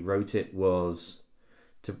he wrote it was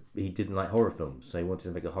he didn't like horror films, so he wanted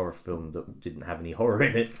to make a horror film that didn't have any horror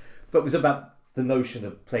in it, but it was about the notion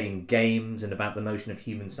of playing games and about the notion of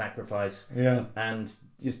human sacrifice, and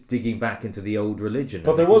just digging back into the old religion.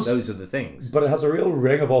 But those are the things. But it has a real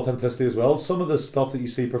ring of authenticity as well. Some of the stuff that you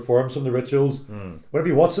see performed, some of the rituals, whenever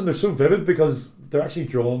you watch them, they're so vivid because they're actually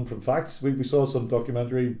drawn from facts. We saw some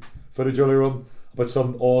documentary footage earlier on about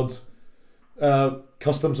some odd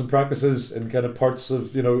customs and practices in kind of parts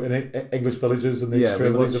of, in English villages and the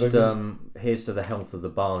extremities of England. Here's to the Health of the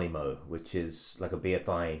Barley Mow, which is like a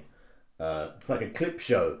BFI, like a clip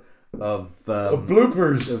show of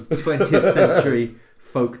bloopers of 20th century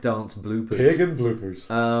folk dance bloopers, pagan bloopers,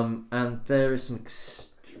 and there is some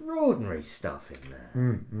extraordinary stuff in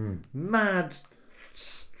there. Mad,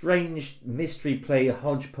 strange mystery play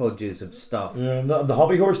hodgepodges of stuff. Yeah, and the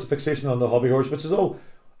hobby horse, the fixation on the hobby horse, which is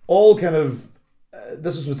all kind of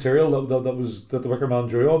this is material that the Wicker Man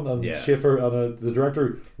drew on, and Schafer and the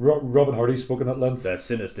director Robin Hardy spoken at length. The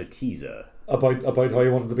sinister teaser. About how he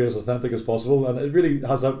wanted to be as authentic as possible, and it really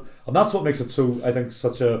has that, and that's what makes it so, I think,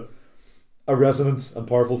 such a resonant and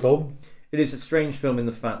powerful film. It is a strange film in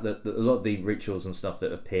the fact that a lot of the rituals and stuff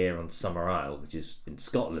that appear on Summer Isle, which is in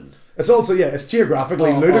Scotland, it's also it's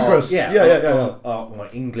geographically ludicrous. Are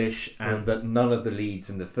English, and that none of the leads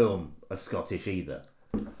in the film are Scottish either.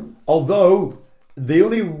 Although the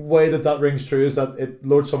only way that rings true is that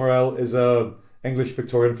Lord Summerisle is a English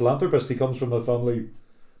Victorian philanthropist. He comes from a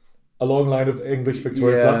long line of English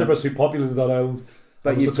Victorian philanthropists who populated that island.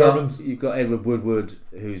 But you've got Edward Woodward,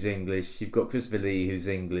 who's English. You've got Christopher Lee, who's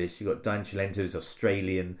English. You've got Dan Chilento, who's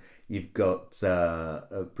Australian. You've got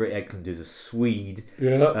Britt Ekland, who's a Swede.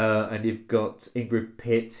 And you've got Ingrid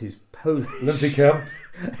Pitt, who's Polish. Lindsay Kemp.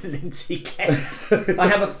 Lindsay Kemp. I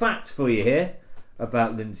have a fact for you here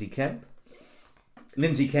about Lindsay Kemp.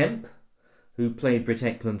 Lindsay Kemp, who played Britt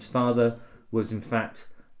Ekland's father, was in fact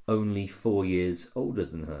only 4 years older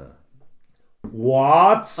than her.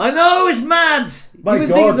 What? I know, it's mad. My you would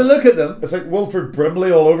God. think to look at them. It's like Wilford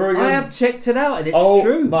Brimley all over again. I have checked it out, and it's Oh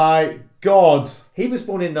true. my God. He was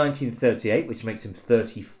born in 1938, which makes him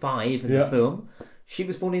 35 in the film. She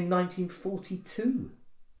was born in 1942.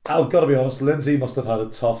 I've got to be honest, Lindsay must have had a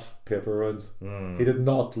tough paper round. He did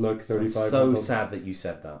not look 35. I'm so sad that you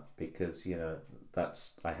said that, because,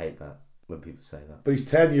 I hate that when people say that. But he's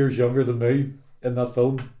 10 years younger than me in that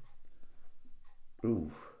film.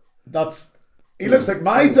 Ooh. He looks like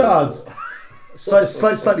my dad.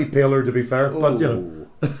 Slightly paler, to be fair, but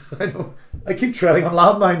I know I keep treading on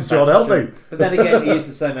landmines. John, help me. But then again, he is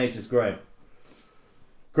the same age as Graham.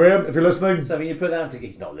 Graham, if you're listening, so when you put that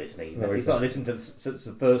he's not listening. He's not listening to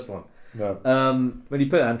the first one. No. When you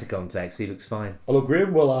put it into context, he looks fine. Although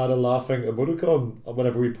Graham will add a laughing emoticon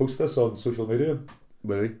whenever we post this on social media.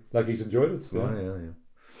 Will he? Like he's enjoyed it. Yeah.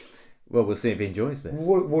 Well, we'll see if he enjoys this.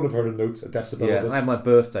 Won't have heard a note, a decibel of this. I had my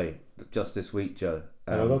birthday just this week, Joe.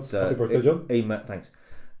 I know that. Happy birthday, John. Thanks.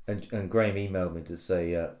 And Graham emailed me to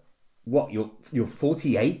say, what, you're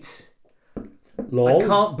 48? Lol. I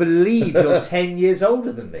can't believe you're 10 years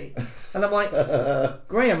older than me. And I'm like,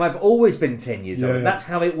 Graham, I've always been 10 years old. Yeah. That's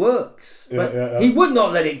how it works. Yeah, But yeah. he would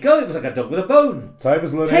not let it go. It was like a dog with a bone. Time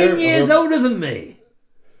is linear. 10 years older than me.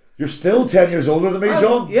 You're still 10 years older than me,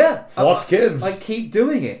 John. Yeah. What gives? I keep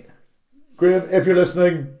doing it. Graham, if you're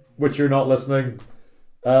listening, which you're not listening,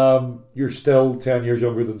 you're still 10 years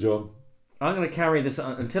younger than John. I'm going to carry this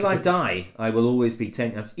on. Until I die, I will always be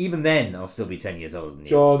 10. Even then, I'll still be 10 years older than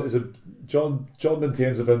you. John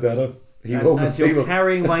maintains a vendetta. As you're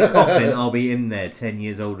carrying my coffin, I'll be in there 10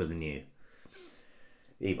 years older than you.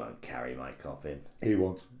 He won't carry my coffin. He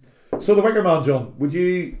won't. So the Wicker Man, John, would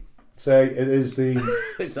you say it is the...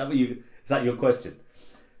 Is that your question?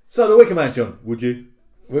 So the Wicker Man, John, would you?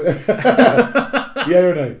 Yeah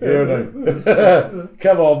or no? Yeah or no?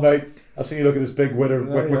 Come on, mate. I've seen you look at his big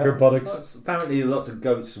wicker buttocks. Apparently lots of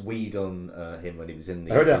goats weed on him when he was in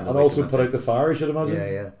the... I heard that. in the And Wicker also Man put thing. out the fire, I should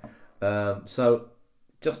imagine. Yeah. So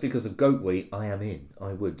just because of goat weed, I am in.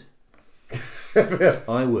 I would.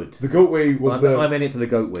 I would. The goat wee was I'm in it for the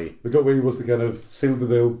goat weed. the goat wee was the kind of seal the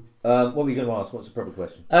deal. What were you going to ask? What's the proper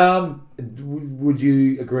question? Would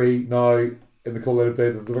you agree now in the cold light of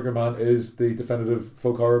day that The Wicker Man is the definitive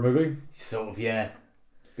folk horror movie? Sort of, yeah.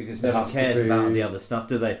 Because It no one has to cares be- about the other stuff,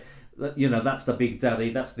 do they? You know, that's the Big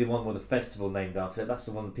Daddy. That's the one with a festival named after it. That's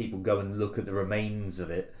the one that people go and look at the remains of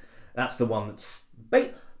it. That's the one that's...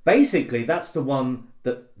 Basically, that's the one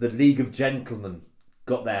that the League of Gentlemen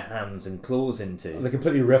got their hands and claws into. They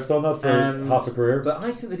completely riffed on that for half a career. But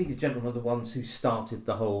I think the League of Gentlemen are the ones who started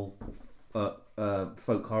the whole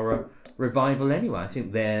folk horror revival anyway. I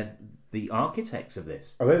think they're the architects of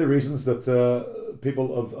this. Are they the reasons that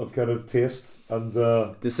people of kind of taste and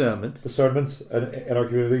Discernment. discernment in our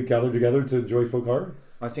community gather together to enjoy folk horror?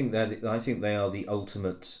 I think they are the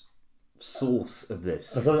ultimate source of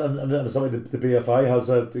this. And something the BFI has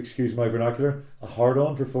excuse my vernacular, a hard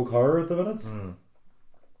on for folk horror at the minute.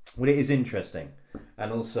 Well, it is interesting,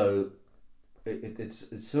 and also it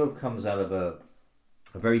sort of comes out of a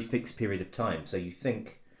very fixed period of time. So you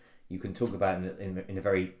think you can talk about it in a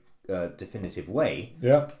very definitive way,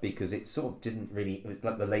 Yeah. because it sort of didn't really. It was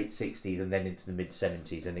like the late '60s and then into the mid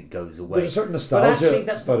 '70s, and it goes away. There's a certain But nostalgia. actually,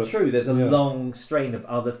 that's not about it. true. There's a Yeah. long strain of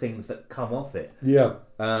other things that come off it. Yeah.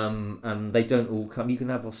 And they don't all come. You can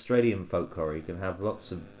have Australian folk horror. You can have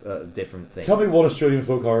lots of different things. Tell me one Australian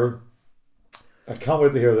folk horror. I can't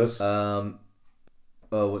wait to hear this.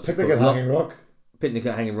 What's it Picnic at called? Hanging Rock. Picnic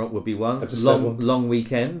at Hanging Rock would be one. I've just said one. Long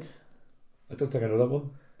Weekend. I don't think I know that one.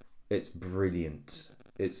 It's brilliant.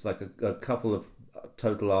 It's like a couple of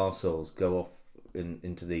total arseholes go off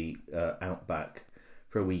into the outback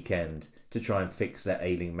for a weekend to try and fix their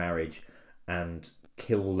ailing marriage and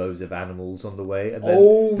kill loads of animals on the way. And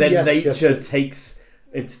then yes, nature yes. takes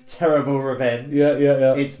its terrible revenge.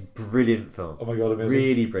 Yeah. It's brilliant film. Oh my god, amazing.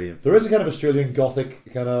 Really brilliant. There is a kind of Australian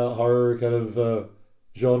gothic kind of horror kind of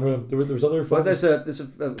genre. There was other films. Well, there's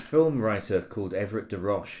a film writer called Everett de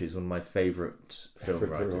Roche, who's one of my favourite film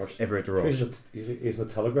Everett de writers. Roche. Everett de Roche. He's a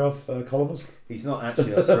Telegraph columnist. He's not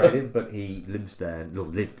actually Australian, but he lives there, or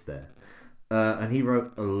lived there. And he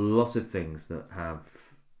wrote a lot of things that have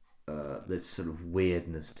this sort of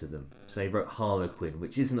weirdness to them. So he wrote Harlequin,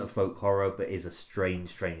 which isn't a folk horror, but is a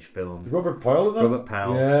strange film. Robert Powell in that? Robert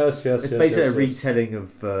Powell. Yes. It's basically a retelling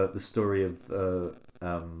of the story of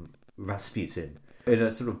Rasputin in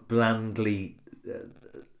a sort of blandly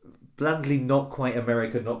not quite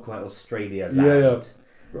America, not quite Australia land.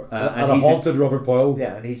 And a haunted Robert Powell.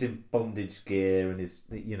 Yeah, and he's in bondage gear and his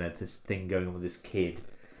this thing going on with this kid.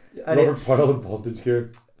 And Robert Powell in bondage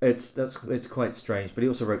gear. It's quite strange, but he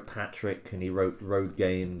also wrote Patrick, and he wrote Road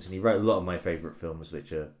Games, and he wrote a lot of my favourite films,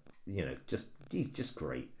 which are he's just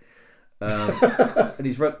great. And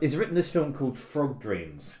he's written this film called Frog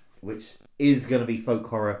Dreams, which is going to be folk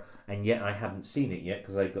horror, and yet I haven't seen it yet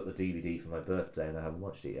because I got the DVD for my birthday and I haven't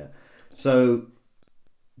watched it yet. So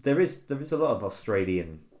there is a lot of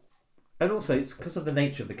Australian, and also it's because of the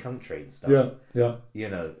nature of the country and stuff. Yeah.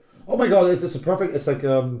 Oh my god, it's a perfect. It's like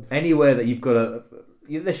anywhere that you've got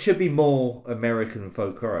there should be more American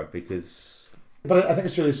folk horror because. But I think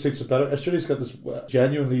Australia suits it better. Australia's got this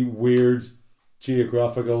genuinely weird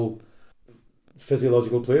geographical,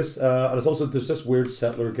 physiological place, and it's also there's this weird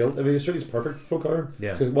settler guilt. I mean, Australia's perfect for folk horror. Yeah.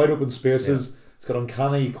 It's got wide open spaces. Yeah. It's got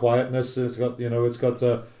uncanny quietness. It's got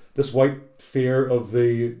this white fear of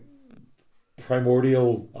the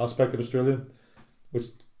primordial aspect of Australia, which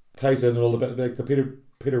ties in all the bit like the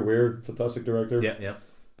Peter Weir, fantastic director. Yeah.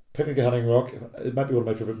 Picnic at Hanging Rock. It might be one of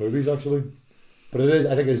my favourite movies actually, but it is.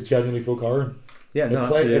 I think it's genuinely folk horror. Yeah,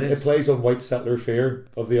 it plays on white settler fear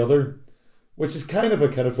of the other, which is kind of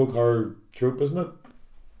a folk horror trope, isn't it?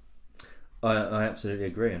 I absolutely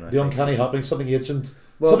agree. And I The think uncanny happening, something ancient.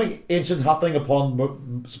 Well- Something ancient happening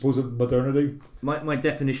upon supposed modernity. my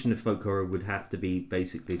definition of folk horror would have to be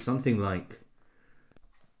basically something like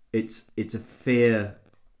it's a fear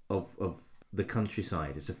of the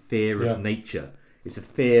countryside. It's a fear Yeah. of nature. It's a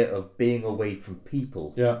fear of being away from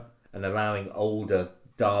people Yeah. and allowing older,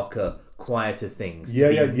 darker, quieter things Yeah,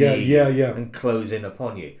 to yeah, be yeah, near yeah, you yeah. and close in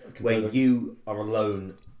upon you, where Completely. you are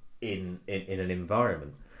alone in an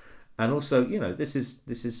environment. And also, this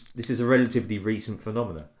is a relatively recent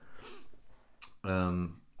phenomena.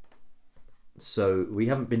 So we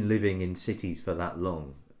haven't been living in cities for that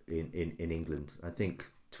long in England. I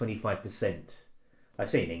think 25%. I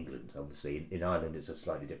say in England, obviously. In Ireland, it's a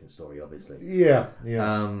slightly different story, obviously. Yeah,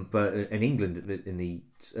 yeah. But in England, in the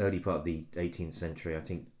early part of the 18th century, I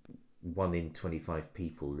think 1 in 25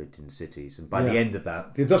 people lived in cities, and by the Yeah. end of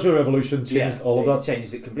that, The Industrial Revolution changed all of it that.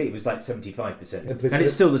 changed it completely. It was like 75%, Yeah, please- and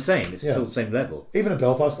it's still the same. It's Yeah. still the same level. Even in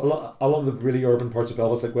Belfast, a lot of the really urban parts of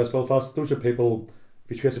Belfast, like West Belfast, those are people,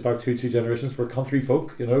 if you trace it back two generations, were country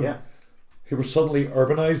folk, Yeah. who were suddenly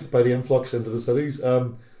urbanized by the influx into the cities.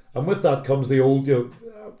 And with that comes the old,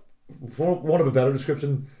 for want of a better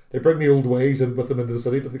description, they bring the old ways in with them into the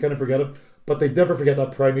city, but they kind of forget it. But they never forget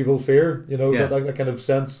that primeval fear, Yeah. that kind of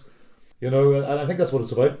sense, and I think that's what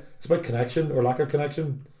it's about. It's about connection or lack of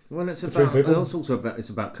connection. Well, it's between about, people. and also about it's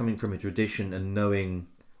about coming from a tradition and knowing,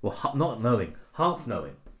 well, not knowing, half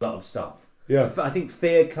knowing a lot of stuff. Yeah. I think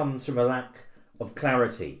fear comes from a lack of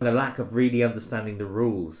clarity and a lack of really understanding the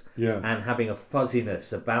rules Yeah. and having a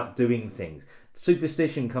fuzziness about doing things.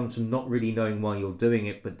 Superstition comes from not really knowing why you're doing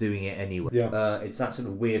it, but doing it anyway. Yeah. It's that sort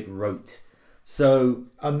of weird rote. So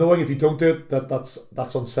And knowing if you don't do it, that's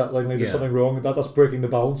unsettling. Like there's Yeah. something wrong. That's breaking the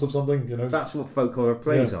balance of something. that's what folk horror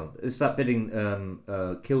plays Yeah. on. It's that bit in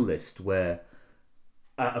Kill List where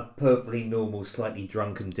at a perfectly normal, slightly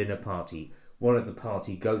drunken dinner party, one of the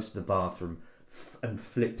party goes to the bathroom and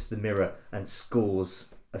flips the mirror and scores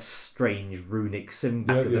a strange runic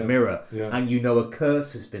symbol back of the mirror, yeah. and a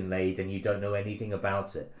curse has been laid and you don't know anything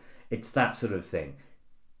about it. It's that sort of thing.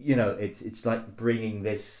 It's like bringing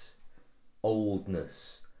this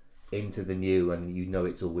oldness into the new, and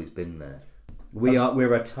it's always been there.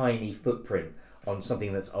 We're a tiny footprint on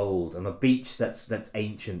something that's old, on a beach that's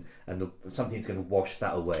ancient, and something's going to wash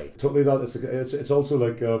that away. Totally that. It's also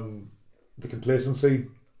like the complacency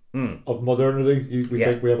of modernity. We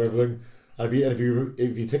Yeah. think we have everything, and if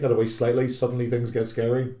you take that away slightly, suddenly things get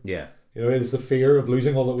scary. Yeah. It's the fear of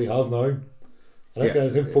losing all that we have now. I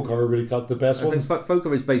think folk horror really tapped the best I think ones. folk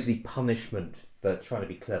horror is basically punishment for trying to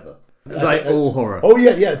be clever. Like all horror. Oh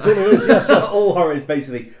yeah, it totally is. Yes, yes. All horror is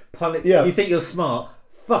basically Yeah. You think you're smart?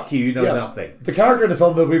 Fuck you know Yeah. nothing. The character in the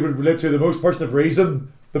film that we would relate to the most, person of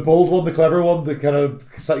reason, the bold one, the clever one, the kind of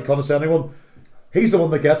slightly condescending one. He's the one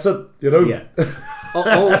that gets it, Yeah.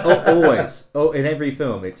 Always. In every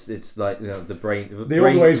film, it's like the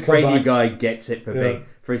old ways come brainy back. guy gets it for Yeah.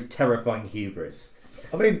 for his terrifying hubris.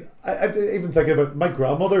 I mean, I even thinking about my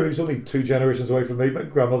grandmother, who's only 2 generations away from me. My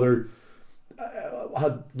grandmother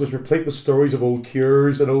was replete with stories of old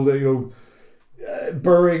cures and old,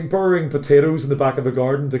 burying potatoes in the back of the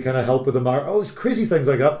garden to kind of help with all these crazy things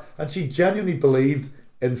like that. And she genuinely believed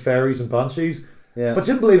in fairies and banshees, Yeah. but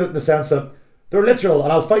she didn't believe it in the sense that they're literal.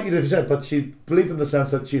 And I'll fight you if you said, but she believed in the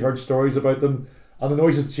sense that she heard stories about them, and the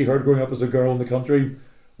noises that she heard growing up as a girl in the country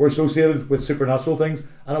were associated with supernatural things.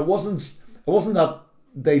 And it wasn't that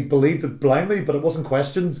they believed it blindly, but it wasn't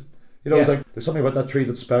questioned. It was Yeah. like, there's something about that tree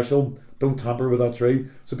that's special. Don't tamper with that tree.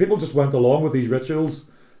 So people just went along with these rituals.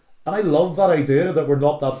 And I love that idea that we're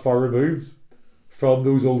not that far removed from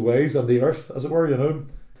those old ways and the earth, as it were,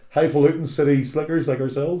 Highfalutin city slickers like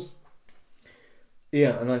ourselves.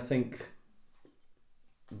 Yeah, and I think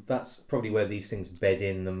that's probably where these things bed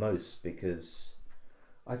in the most, because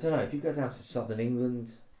I don't know, if you go down to southern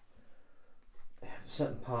England,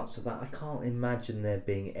 certain parts of that, I can't imagine there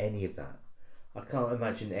being any of that. I can't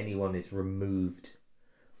imagine anyone is removed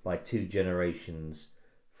by 2 generations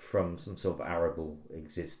from some sort of arable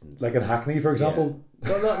existence. Like in Hackney, for example. Yeah.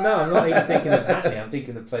 Well, no, I'm not even thinking of Hackney. I'm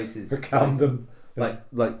thinking of places Or Camden. like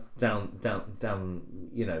down,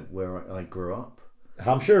 where I grew up.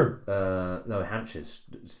 Hampshire. No, Hampshire's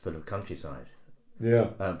full of countryside. Yeah.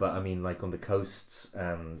 But I mean, like on the coasts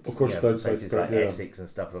and Of course, that's places like, like yeah. Essex and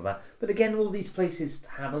stuff like that. But again, all these places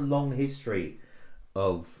have a long history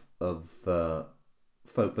of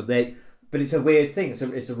folk, but it's a weird thing.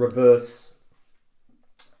 So it's a reverse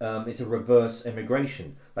it's a reverse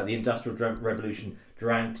immigration. Like the Industrial Revolution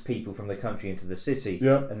dragged people from the country into the city,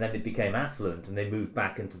 and then it became affluent, and they moved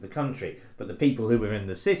back into the country. But the people who were in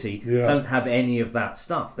the city don't have any of that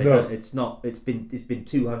stuff. They don't. It's not. It's been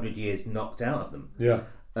 200 years knocked out of them. Yeah.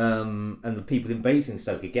 And the people in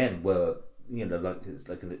Basingstoke again were, it's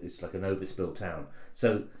like an overspill town.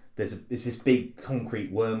 So there's this big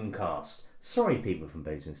concrete worm cast. Sorry, people from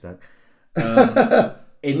Basingstoke.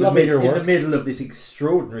 In the middle of this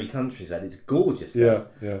extraordinary countryside, it's gorgeous. Yeah.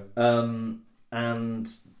 And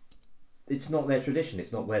it's not their tradition.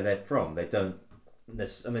 It's not where they're from. They don't.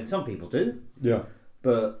 Some people do. Yeah.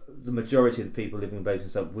 But the majority of the people living in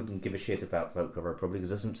Basingstoke wouldn't give a shit about folk horror probably because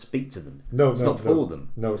it doesn't speak to them. It's not for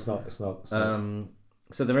them. No, it's not. It's not.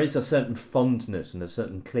 So there is a certain fondness and a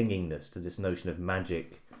certain clingingness to this notion of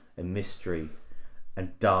magic and mystery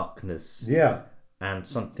and darkness. Yeah. And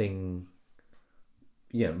something,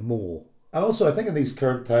 more. And also, I think in these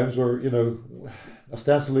current times where,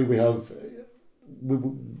 ostensibly we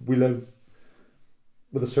live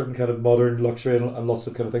with a certain kind of modern luxury and lots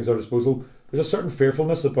of kind of things at our disposal, there's a certain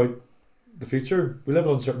fearfulness about the future. We live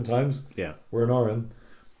in uncertain times. Yeah. We're in our in.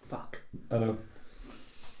 Fuck. I know.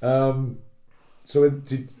 So,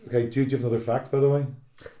 do you have another fact, by the way?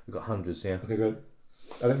 We've got hundreds, yeah. Okay, good.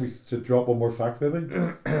 I think we should drop one more fact, maybe.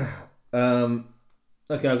 Okay,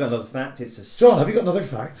 I've got another fact. John, have you got another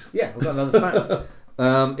fact? Yeah, I've got another fact.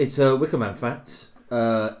 It's a Wicker Man fact.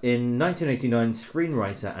 In 1989,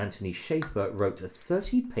 screenwriter Anthony Shaffer wrote a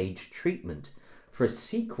 30-page treatment for a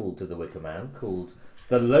sequel to The Wicker Man called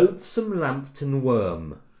The Loathsome Lambton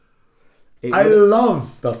Worm. I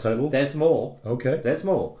love that title. There's more. Okay. There's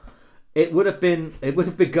more. It would have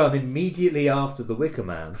begun immediately after The Wicker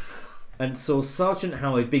Man and saw Sergeant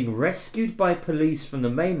Howie being rescued by police from the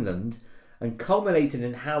mainland and culminated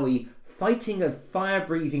in Howie fighting a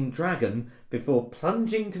fire-breathing dragon before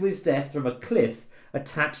plunging to his death from a cliff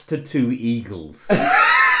attached to 2 eagles.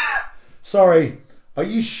 Sorry, are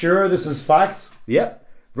you sure this is fact? Yep.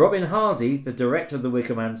 Robin Hardy, the director of The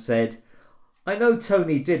Wicker Man, said, "I know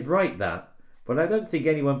Tony did write that, but I don't think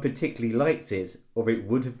anyone particularly liked it, or it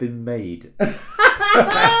would have been made."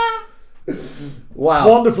 Wow.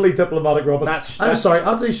 Wonderfully diplomatic, Robin. I'm sorry,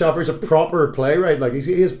 Anthony Shaffer is a proper playwright. Like,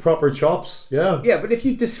 he has proper chops. Yeah. Yeah, but if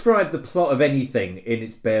you describe the plot of anything in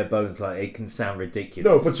its bare bones, it can sound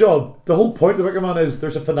ridiculous. No, but John, the whole point of The Wicker Man is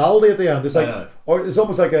there's a finality at the end. It's or it's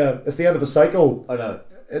almost like it's the end of a cycle. I know.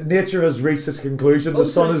 Nature has reached its conclusion. The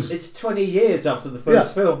sun is. It's 20 years after the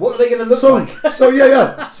first film. What are they going to look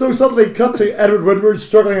like? So suddenly, cut to Edward Woodward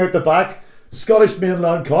struggling out the back. Scottish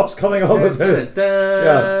mainland cops coming on with it.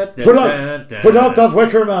 Put out that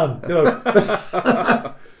Wicker Man.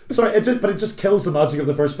 Sorry, but it just kills the magic of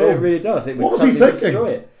the first film. It really does. What was he thinking? Destroy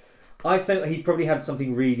it. I think he probably had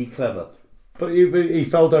something really clever. But he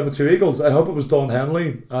fell down with 2 eagles. I hope it was Don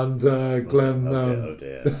Henley and Glenn. Oh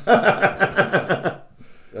dear.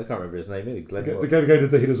 I can't remember his name either. Glenn. The guy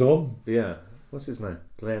that did his own. Yeah. What's his name?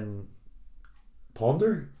 Glenn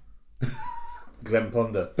Ponder. Glenn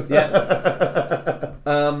Ponder. Yeah.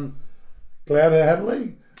 Glenn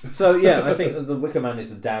Henley. So yeah, I think that The Wicker Man is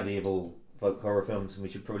the daddy of all folk horror films, and we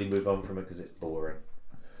should probably move on from it because it's boring.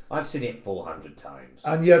 I've seen it 400 times.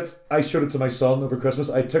 And yet, I showed it to my son over Christmas.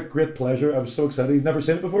 I took great pleasure. I was so excited. He'd never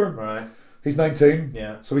seen it before. Right. He's 19.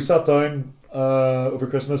 Yeah. So we sat down over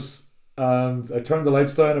Christmas, and I turned the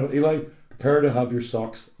lights down and went, "Eli, prepare to have your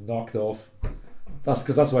socks knocked off." That's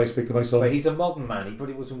because that's why I speak to my son. But he's a modern man. He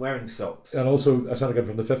probably wasn't wearing socks. And also, I sound like I'm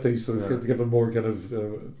from the 50s, so to give him more kind of,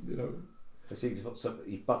 I see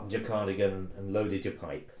you buttoned your cardigan and loaded your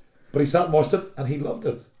pipe. But he sat and watched it, and he loved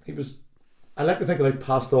it. I like to think that I've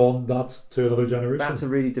passed on that to another generation. That's a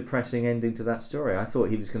really depressing ending to that story. I thought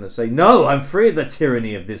he was going to say, "No, I'm free of the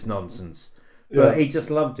tyranny of this nonsense." But he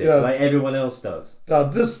just loved it, like everyone else does.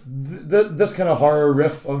 This kind of horror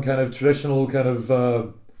riff on kind of traditional kind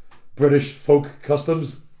of British folk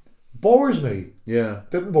customs bores me. Yeah,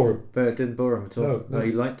 didn't bore him. But it didn't bore him at all. No,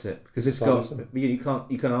 he liked it because it's got. You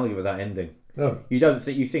can't argue with that ending. No, you don't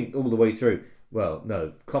think. You think all the way through. Well,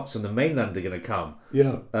 no, cops on the mainland are going to come.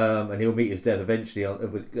 Yeah, and he'll meet his death eventually.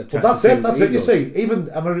 That's it. You see, even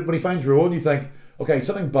when he finds Rowan, you think, okay,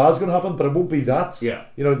 something bad's going to happen, but it won't be that. Yeah,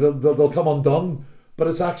 they'll come undone. But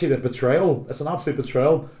it's actually a betrayal. It's an absolute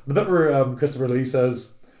betrayal. The bit where Christopher Lee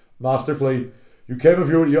says, masterfully, "You came of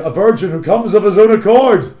you're a virgin who comes of his own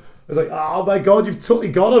accord." It's like, oh my God, you've totally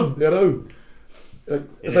got him.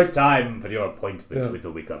 It's like time for your appointment with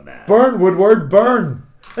the Wicker Man. Burn, Woodward, burn.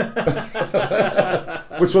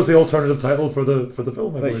 Which was the alternative title for the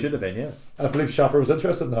film. It should have been, yeah. I believe Shaffer was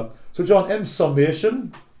interested in that. So, John, in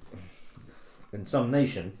summation, in some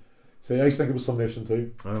nation, So yeah, I used to think it was Some Nation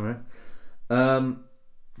too. All right.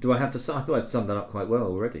 Do I have to? I thought I'd summed that up quite well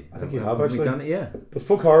already. I think you have actually. We done it, yeah. But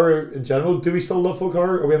folk horror in general, do we still love folk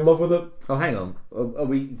horror? Are we in love with it? Oh, hang on. Are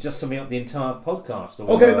we just summing up the entire podcast? Or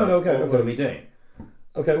Okay, okay. What are we doing?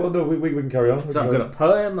 Okay, well no, we can carry on. So I've got a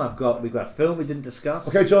poem. We've got a film we didn't discuss.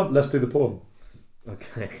 Okay, John, let's do the poem.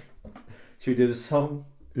 Okay. Should we do the song?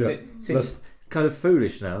 Yeah. Seems kind of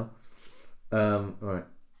foolish now. All right.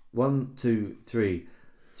 1, 2, 3.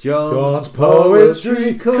 John's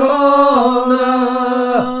Poetry Corner,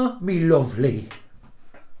 me lovely.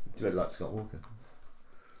 Do it like Scott Walker.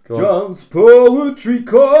 Go on. John's Poetry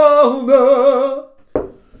Corner.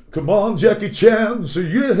 Come on, Jackie Chan, so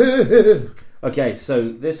yeah. Okay, so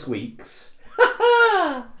this week's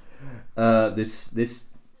this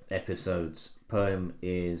episode's poem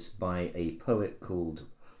is by a poet called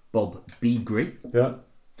Bob Beagrie. Yeah.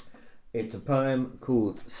 It's a poem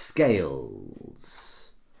called Scales.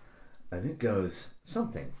 And it goes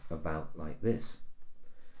something about like this.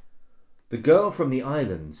 The girl from the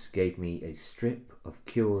islands gave me a strip of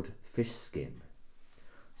cured fish skin,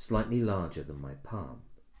 slightly larger than my palm,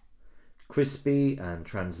 crispy and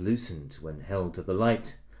translucent when held to the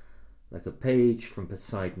light, like a page from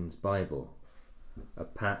Poseidon's Bible, a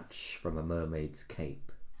patch from a mermaid's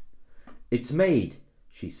cape. It's made,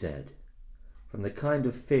 she said, from the kind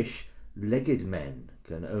of fish legged men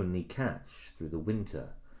can only catch through the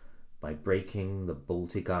winter by breaking the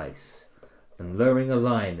Baltic ice and lowering a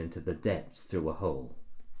line into the depths through a hole.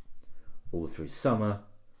 All through summer,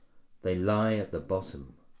 they lie at the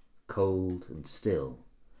bottom, cold and still,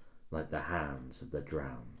 like the hands of the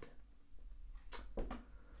drowned.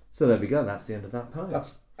 So there we go, that's the end of that poem.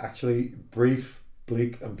 That's actually brief,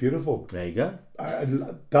 bleak and beautiful. There you go.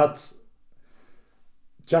 That's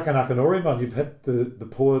Jack Anakanori, man. You've hit the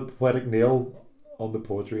poetic nail on the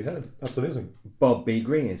poetry head. That's amazing. Bob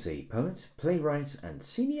Beagrie is a poet, playwright and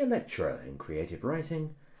senior lecturer in creative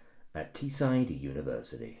writing at Teesside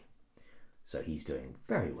University. So he's doing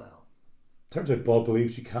very well. Turns out Bob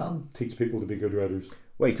believes you can teach people to be good writers.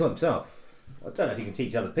 Well, he taught himself. I don't know if you can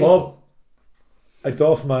teach other people. Bob, I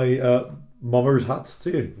doff my mummer's hat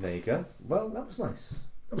to you. There you go. Well, that was nice.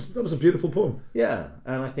 That was a beautiful poem. Yeah,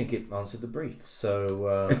 and I think it answered the brief.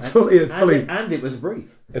 So and it was a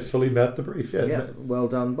brief. It fully met the brief. Yeah. Yeah. Well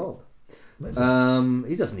done, Bob. Amazing.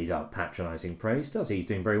 He doesn't need our patronising praise, does he? He's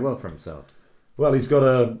doing very well for himself. Well, he's got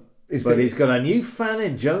a new fan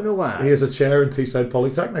in Jonah Wax. He has a chair in Teesside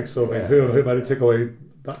Polytechnic. So I mean, who might have taken away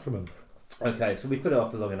that from him? Okay, so we put it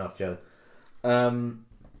off for long enough, Joe.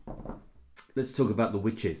 Let's talk about The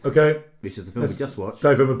Witches. Okay. Which is the film we just watched.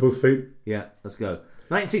 Dive in with both feet. Yeah, let's go.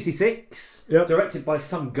 1966. Yep. Directed by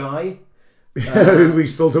some guy. We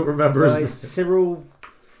still don't remember his name. Cyril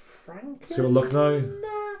Franklin? Cyril Lucknow.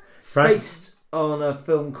 Based on a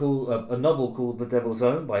film called a novel called The Devil's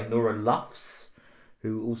Own by Nora Luffs,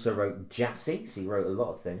 who also wrote Jassy. So he wrote a lot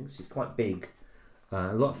of things. He's quite big.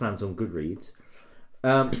 A lot of fans on Goodreads.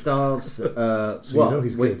 Stars.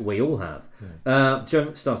 he's good. We all have. Yeah.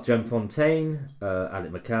 Stars Joan Fontaine,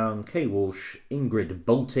 Alec McCown, Kay Walsh, Ingrid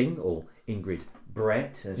Bolting or Ingrid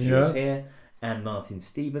Brett, as she was here, and Martin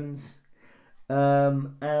Stevens.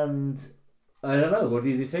 And I don't know. What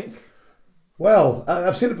did you think? Well,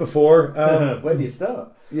 I've seen it before. Where do you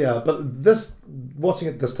start? Yeah, but watching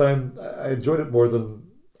it this time, I enjoyed it more than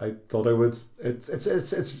I thought I would. It's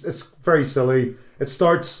very silly. It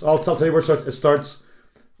starts. I'll tell you where it starts. It starts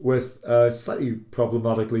with a slightly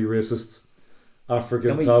problematically racist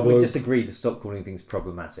African tabloid. Can we just agree to stop calling things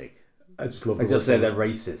problematic? I just love. I just say they're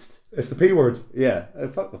racist. It's the P word. Yeah,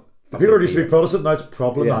 fuck them. The P word used to be Protestant. Now it's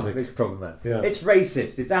problematic. Yeah, it's problematic. Yeah. It's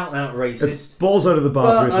racist. It's out and out racist. It's balls out of the bath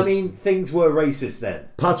but, racist. I mean, things were racist then.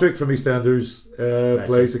 Patrick from EastEnders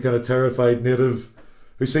plays a kind of terrified native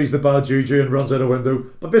who sees the bad juju and runs out a window.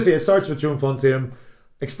 But basically, it starts with Joan Fontaine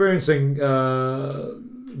experiencing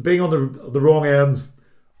being on the wrong end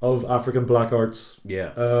of African black arts.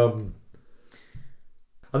 Yeah.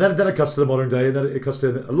 And then it cuts to the modern day, and then it cuts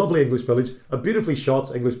to a lovely English village, a beautifully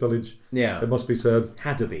shot English village. Yeah. It must be said.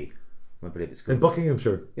 Hadderby, I believe it's called. In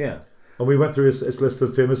Buckinghamshire. Yeah. And we went through its list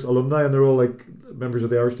of famous alumni, and they're all like members of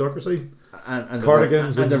the aristocracy. And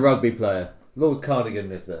Cardigans and a rugby player. Lord Cardigan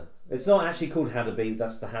lived there. It's not actually called Hadderby.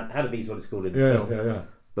 That's the Hadderby's what it's called in the film. Yeah.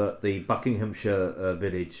 But the Buckinghamshire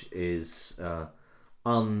village is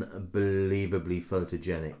unbelievably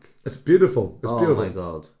photogenic. It's beautiful. It's beautiful. Oh my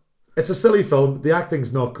god! It's a silly film. The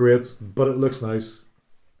acting's not great, but it looks nice.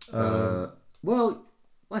 Well,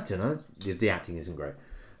 I don't know. The acting isn't great.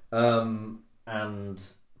 But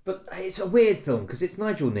it's a weird film because it's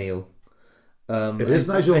Nigel Neal. It is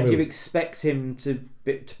Nigel and you O'Neill. expect him to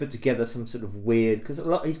put together some sort of weird, because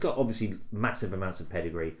he's got obviously massive amounts of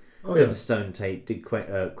pedigree. Oh, Did yeah. the Stone Tape, did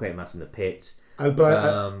Quatermass in the Pit. I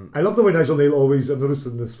love the way Nigel O'Neill always, I've noticed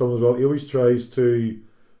in this film as well, he always tries to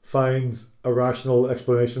find a rational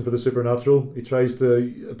explanation for the supernatural. He tries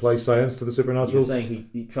to apply science to the supernatural. You're saying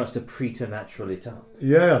he tries to preternatural it up.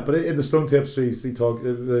 Yeah, but in the Stone Tapestries, he talk.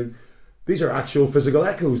 These are actual physical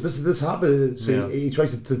echoes. This happens. So he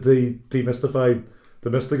tries to demystify the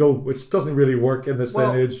mystical, which doesn't really work in this day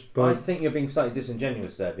and age. I But think you're being slightly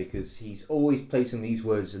disingenuous there, because he's always placing these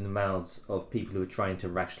words in the mouths of people who are trying to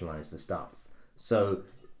rationalise the stuff. So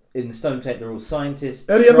in the Stone Tape, they're all scientists.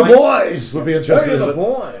 Eddie and the boys would be interested. Eddie and in the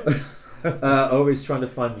it. boys! Always trying to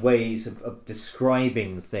find ways of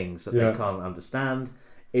describing things that they can't understand.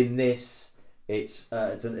 In this, it's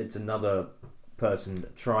another person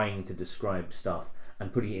trying to describe stuff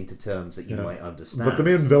and putting it into terms that you might understand. But the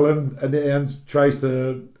main villain, in the end, tries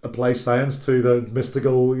to apply science to the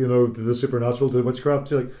mystical, to the supernatural, to the witchcraft.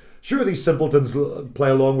 You're like, sure, these simpletons play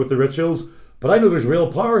along with the rituals, but I know there's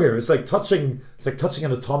real power here. It's like touching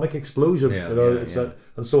an atomic explosion, and so on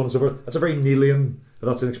and so forth. That's a very Neilian, if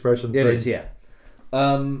that's an expression. It thing. is, yeah. I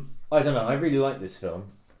don't know. I really like this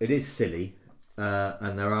film. It is silly,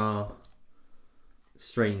 and there are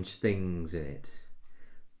strange things in it,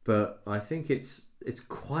 but I think it's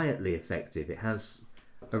quietly effective. It has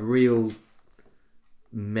a real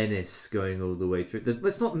menace going all the way through. But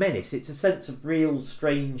it's not menace. It's a sense of real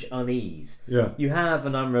strange unease. Yeah. You have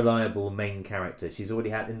an unreliable main character. She's already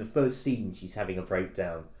had in the first scene. She's having a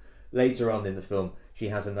breakdown. Later on in the film, she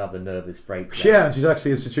has another nervous breakdown. Yeah, and she's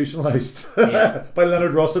actually institutionalized by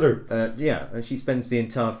Leonard Rossiter. And she spends the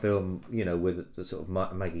entire film, with the sort of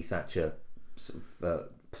Maggie Thatcher sort of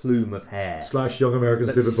plume of hair. / Young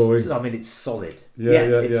Americans David Bowie. I mean, it's solid.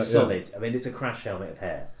 Yeah, solid. I mean, it's a crash helmet of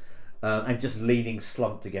hair. And just leaning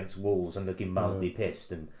slumped against walls and looking mildly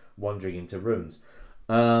pissed and wandering into rooms.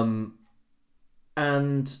 So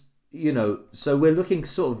we're looking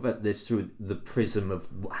sort of at this through the prism of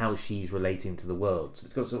how she's relating to the world. So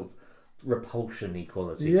it's got sort of repulsion-y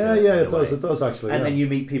quality. Yeah, to it, it does actually. And then you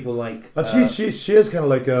meet people like... And she is kind of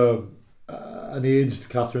like an aged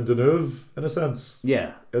Catherine Deneuve in a sense.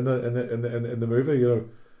 Yeah. In the movie,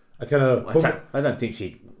 I kind of I don't think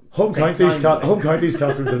she'd... Home Counties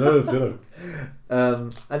Catherine Deneuve,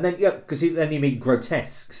 and then because then you meet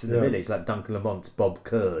grotesques in the village like Duncan Lamont's Bob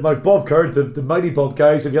Curd. Like Bob Curd, the mighty Bob,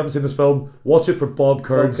 guys. If you haven't seen this film, watch it for Bob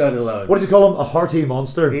Curd. Bob Curd alone. What did you call him? A hearty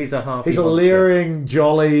monster. He's a hearty. He's a monster. leering,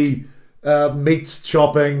 jolly, meat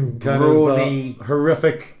chopping kind Brawny. of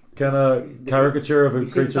horrific kind of caricature of a He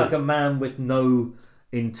creature. seems like a man with no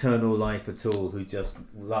internal life at all, who just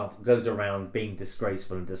goes around being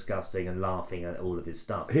disgraceful and disgusting and laughing at all of his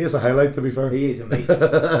stuff. He is a highlight, to be fair. He is amazing.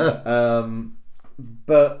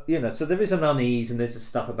 But so there is an unease, and there's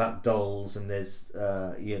stuff about dolls, and there's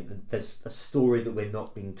there's a story that we're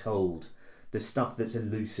not being told. There's stuff that's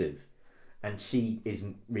elusive, and she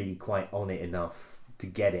isn't really quite on it enough to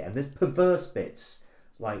get it. And there's perverse bits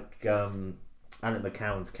like Alan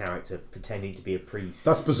McCown's character pretending to be a priest.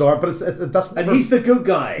 That's bizarre, but that's never, and he's the good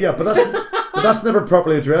guy. Yeah, but that's never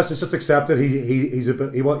properly addressed. It's just accepted. He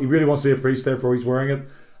really wants to be a priest, therefore he's wearing it.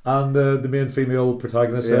 And the main female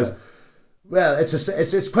protagonist says, "Well,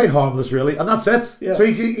 it's quite harmless, really," and that's it. Yeah. So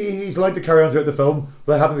he's allowed to carry on throughout the film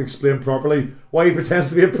without having to explain properly why he pretends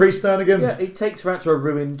to be a priest now and again. Yeah, he takes her out to a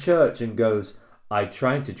ruined church and goes, "I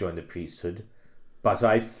tried to join the priesthood, but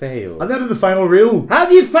I failed." And then in the final reel, how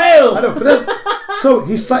do you fail? I know, but then, so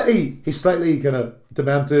he's slightly kind of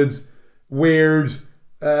demented, weird,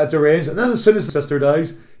 deranged, and then as soon as his sister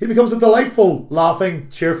dies, he becomes a delightful, laughing,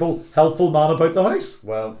 cheerful, helpful man about the house.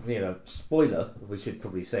 Well, spoiler, we should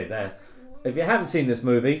probably say there. If you haven't seen this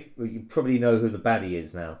movie, you probably know who the baddie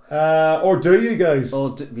is now. Or do you guys?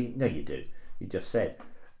 No, you do. You just said.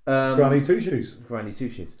 Granny Two Shoes. Granny Two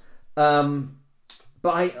Shoes. But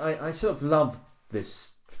I sort of love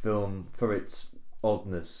this film for its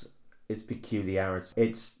oddness, its peculiarity.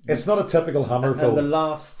 It's not a typical Hammer film. And the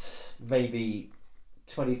last maybe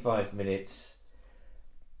 25 minutes,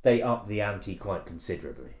 they up the ante quite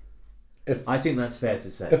considerably. I think that's fair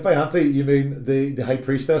to say. If by auntie you mean the high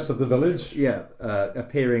priestess of the village? Yeah,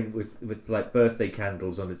 appearing with like birthday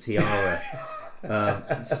candles on a tiara,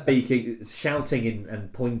 shouting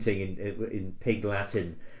and pointing in pig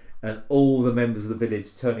Latin, and all the members of the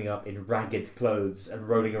village turning up in ragged clothes and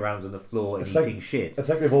rolling around on the floor and eating shit. It's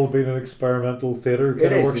like they've all been in experimental theatre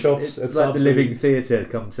kind of workshops. It's like the Living Theatre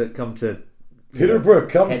come to Peter Brook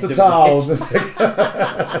comes to town.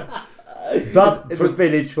 That in the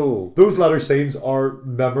village hall. those latter scenes are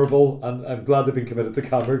memorable, and I'm glad they've been committed to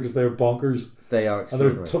camera because they're bonkers. They are And they're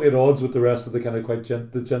extraordinary. totally at odds with the rest of the kind of quite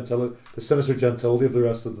the sinister gentility of the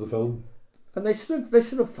rest of the film. And they sort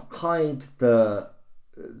of hide the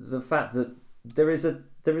fact that there is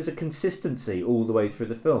a consistency all the way through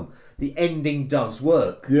the film. The ending does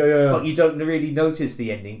work, Yeah. but you don't really notice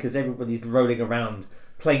the ending because everybody's rolling around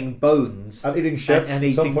playing bones And eating shit and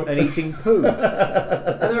at some eating point. and eating poo.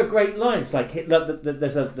 And there are great lines like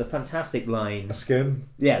there's the fantastic line. A skin.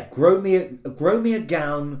 Yeah, grow me a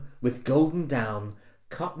gown with golden down,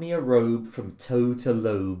 cut me a robe from toe to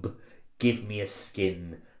lobe, give me a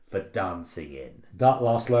skin for dancing in. That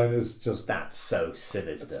last line is just, That's so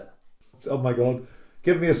sinister. oh my god.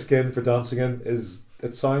 Give me a skin for dancing in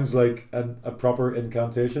it sounds like a proper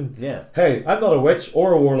incantation. Yeah. Hey, I'm not a witch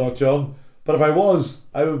or a warlock, John, but if I was,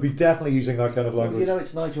 I would be definitely using that kind of Well, language.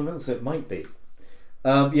 it's Nigel Kneale, so it might be.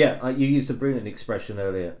 You used a brilliant expression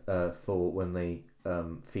earlier for when they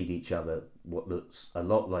feed each other what looks a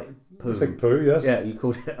lot like poo. It's like poo, yes. Yeah, you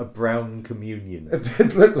called it a brown communion. It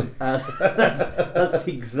did look like. That's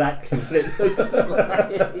exactly what it looks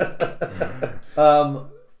like.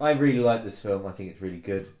 I really like this film. I think it's really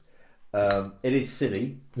good. It is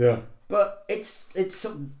silly, Yeah. but it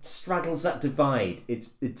sort of straddles that divide. It's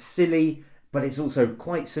silly, but it's also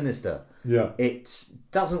quite sinister. Yeah. It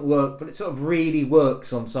doesn't work, but it sort of really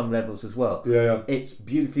works on some levels as well. Yeah. It's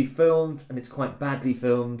beautifully filmed, and it's quite badly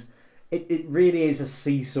filmed. It really is a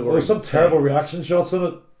seesaw. Well, there's some terrible reaction shots in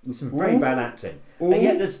it. There's some very bad acting, Ooh. and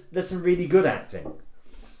yet there's some really good acting.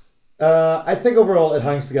 I think overall it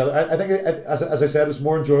hangs together. I think, as I said, it's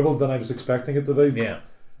more enjoyable than I was expecting it to be. Yeah.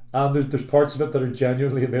 And there's parts of it that are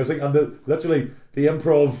genuinely amazing. And literally the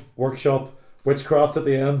improv workshop witchcraft at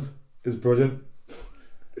the end is brilliant.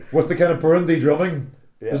 With the kind of Burundi drumming,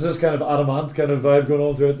 there's this kind of adamant kind of vibe going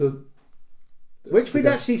on throughout the. Which we'd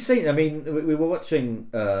actually seen. I mean, we were watching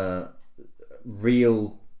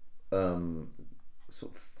real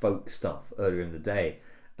sort of folk stuff earlier in the day,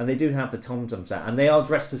 and they do have the tom-toms out, and they are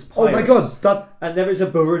dressed as pirates. Oh my god, and there is a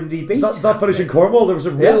Burundi beat. that footage in Cornwall, there was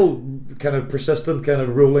a real kind of persistent kind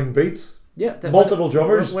of rolling beat. Yeah, Multiple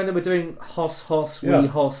drummers. When they were doing Hoss Hoss Yeah. Wee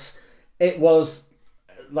Hoss, it was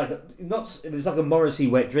like it was like a Morrissey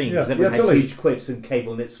wet dream because everyone had totally. huge quiffs and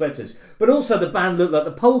cable knit sweaters. But also the band looked like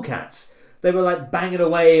the Polecats. They were like banging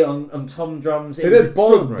away on tom drums. They was did.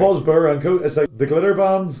 extraordinary. Boz Burr and co. It's like the Glitter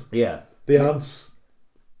Band, Yeah, the Ants,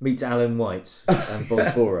 meets Alan White and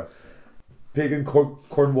Boz Bora. pagan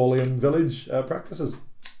Cornwallian village practices.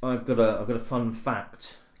 I've got a fun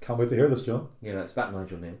fact. Can't wait to hear this, John. You know, it's about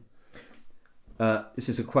Nigel Kneale. This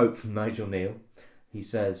is a quote from Nigel Kneale. He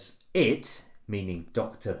says, "It, meaning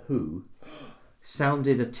Doctor Who,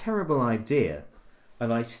 sounded a terrible idea,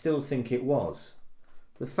 and I still think it was.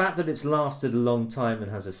 The fact that it's lasted a long time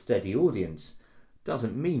and has a steady audience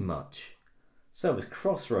doesn't mean much. So was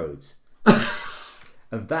Crossroads.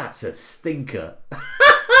 And that's a stinker."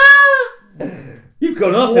 You've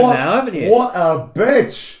gone off him now, haven't you? What a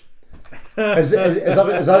bitch! Is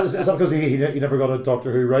that because he never got a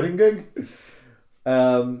Doctor Who writing gig?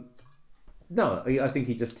 No, I think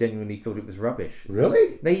he just genuinely thought it was rubbish.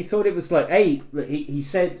 Really? No, he thought it was like, he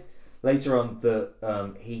said later on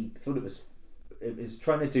that he thought it was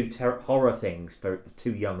trying to do horror things for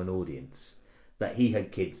too young an audience, that he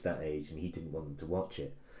had kids that age and he didn't want them to watch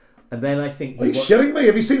it. And then I think Are you shitting me?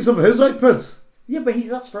 Have you seen some of his output? Yeah, but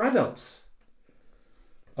that's for adults.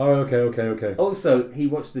 Oh, okay. Also, he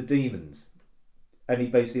watched The Demons, and he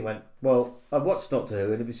basically went, "Well, I watched Doctor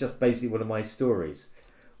Who, and it was just basically one of my stories,"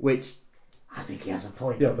 which I think he has a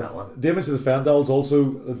point Yeah, on that but one. The Image of the Fandal is also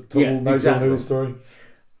a total Nigel exactly. Kneale story.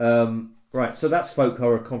 Right, so that's folk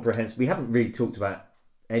horror comprehensive. We haven't really talked about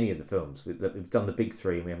any of the films. We've done the big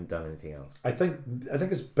three, and we haven't done anything else. I think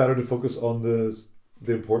it's better to focus on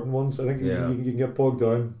the important ones. I think you can get bogged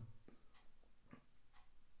down.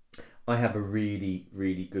 I have a really,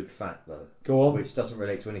 really good fact though. Go on. Which doesn't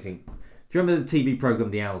relate to anything. Do you remember the TV program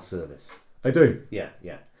The Owl Service? I do. Yeah.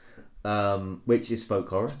 Which is folk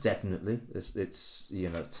horror, definitely. It's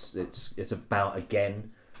about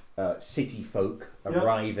again city folk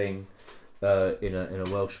arriving in a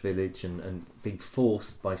Welsh village and being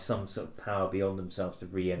forced by some sort of power beyond themselves to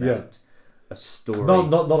reenact a story.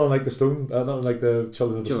 Not unlike the Stone, not unlike the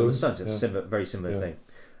Children of the Children of the Stones. Stones. It's a similar, very similar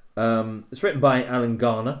thing. It's written by Alan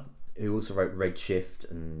Garner, who also wrote Redshift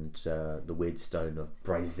and The Weird Stone of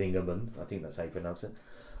Brisingamen. I think that's how you pronounce it.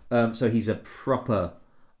 So he's a proper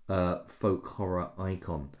folk horror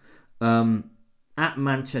icon. At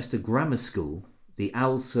Manchester Grammar School, the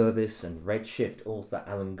Owl Service and Redshift author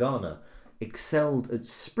Alan Garner excelled at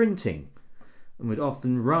sprinting. and would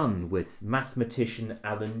often run with mathematician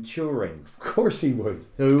Alan Turing, Of course he would.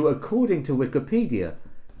 who, according to Wikipedia,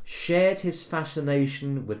 shared his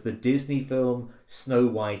fascination with the Disney film Snow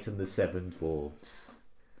White and the Seven Dwarfs.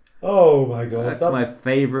 Oh my god. That's my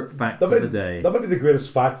favourite fact of the day. That might be the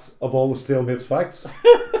greatest fact of all the Stalemates facts.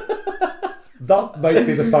 That might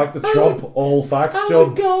be the fact that trump all facts,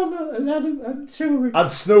 John. God, Alan Turing.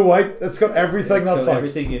 And Snow White, it's got everything, that Got fact.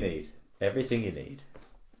 everything you need. Everything you need.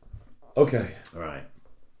 Okay. Right.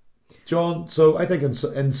 John, so I think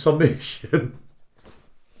in summation...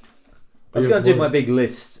 I was going to do my big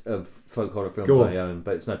list of folk horror films Go on. I own,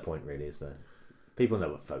 but it's no point really, is there? People know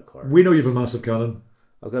what folk horror is. We know you have a massive canon.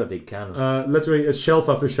 I've got a big canon. Literally, it's shelf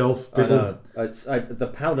after shelf. I know.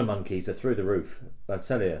 The powder monkeys are through the roof. I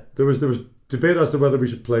tell you. There was debate as to whether we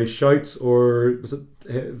should play Shouts or was it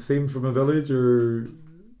Theme from a Village or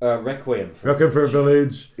Requiem for a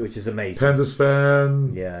Village, which is amazing. Pendus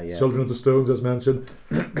Fan, Yeah. Children of the Stones, as mentioned.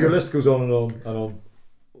 Your list goes on and on and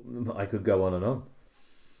on. I could go on and on.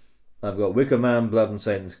 I've got Wicker Man, Blood and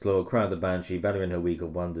Satan's Claw, Cry of the Banshee, Valor in Her Week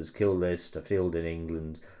of Wonders, Kill List, A Field in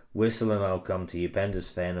England, Whistle and I'll Come to You, Pender's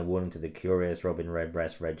Fen, A Warning to the Curious, Robin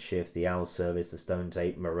Redbreast, Red Shift, The Owl Service, The Stone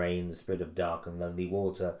Tape, Moraine, The Spirit of Dark and Lonely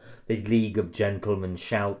Water, The League of Gentlemen,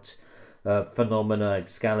 Shout, Phenomena,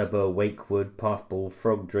 Excalibur, Wakewood, Puffball,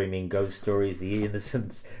 Frog Dreaming, Ghost Stories, The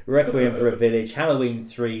Innocents, Requiem for a Village, Halloween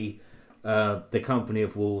 3, The Company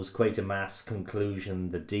of Wolves, Quatermass, Conclusion,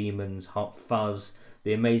 The Demons, Hot Fuzz,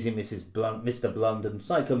 The Amazing Mrs. Blunt, Mr. Blunden,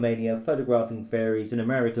 Psychomania, Photographing Fairies, An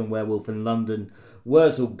American Werewolf in London,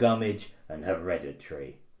 Wurzel Gummidge, and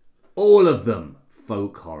Hereditary. All of them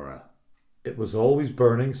folk horror. It was always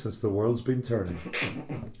burning since the world's been turning.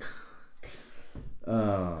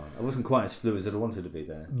 I wasn't quite as fluid as I wanted to be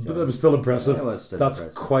there. But it was still impressive. It was still That's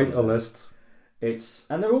impressive, quite yeah. a list.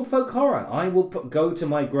 And they're all folk horror. I will go to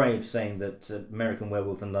my grave saying that American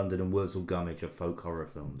Werewolf in London and Wurzel Gummidge are folk horror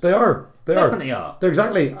films. They are. Definitely are. They're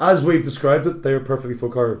exactly as we've described it. They are perfectly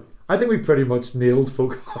folk horror. I think we pretty much nailed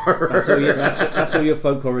folk horror. That's all your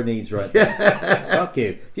folk horror needs, right? Yeah. Fuck you.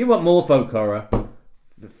 If you want more folk horror,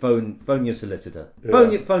 phone your solicitor.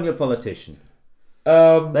 Yeah. Phone your politician.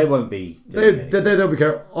 They won't be. don't be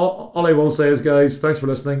care. All I will say is, guys, thanks for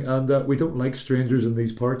listening, and we don't like strangers in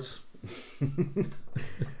these parts.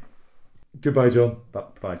 Goodbye, John.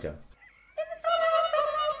 Bye, John.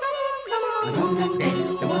 And on that day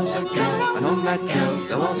there was a girl, and on that girl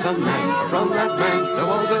there was a man. And from that man there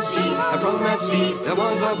was a seed, and from that seed there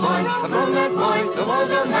was a vine. And from that vine there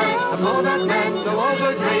was a man, and for that man there was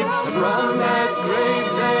a grave. And from that grave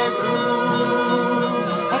there grew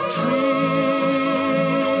a tree.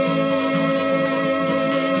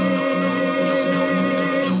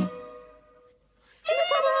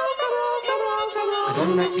 And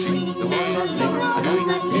on that tree there was a limb, and on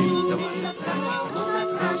that limb there was a thatch, and on that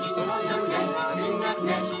thatch there was a nest, and in that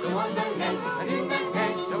nest there was a hen, and in that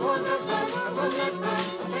hen there was a bird, and from that bird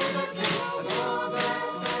there was a king, and all that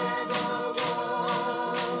there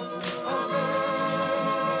was a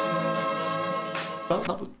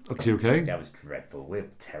bird. Okay. That was dreadful. We're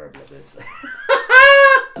terrible at this.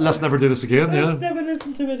 Let's never do this again. Let's Yeah. never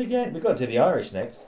listen to it again. We've got to do the Irish next.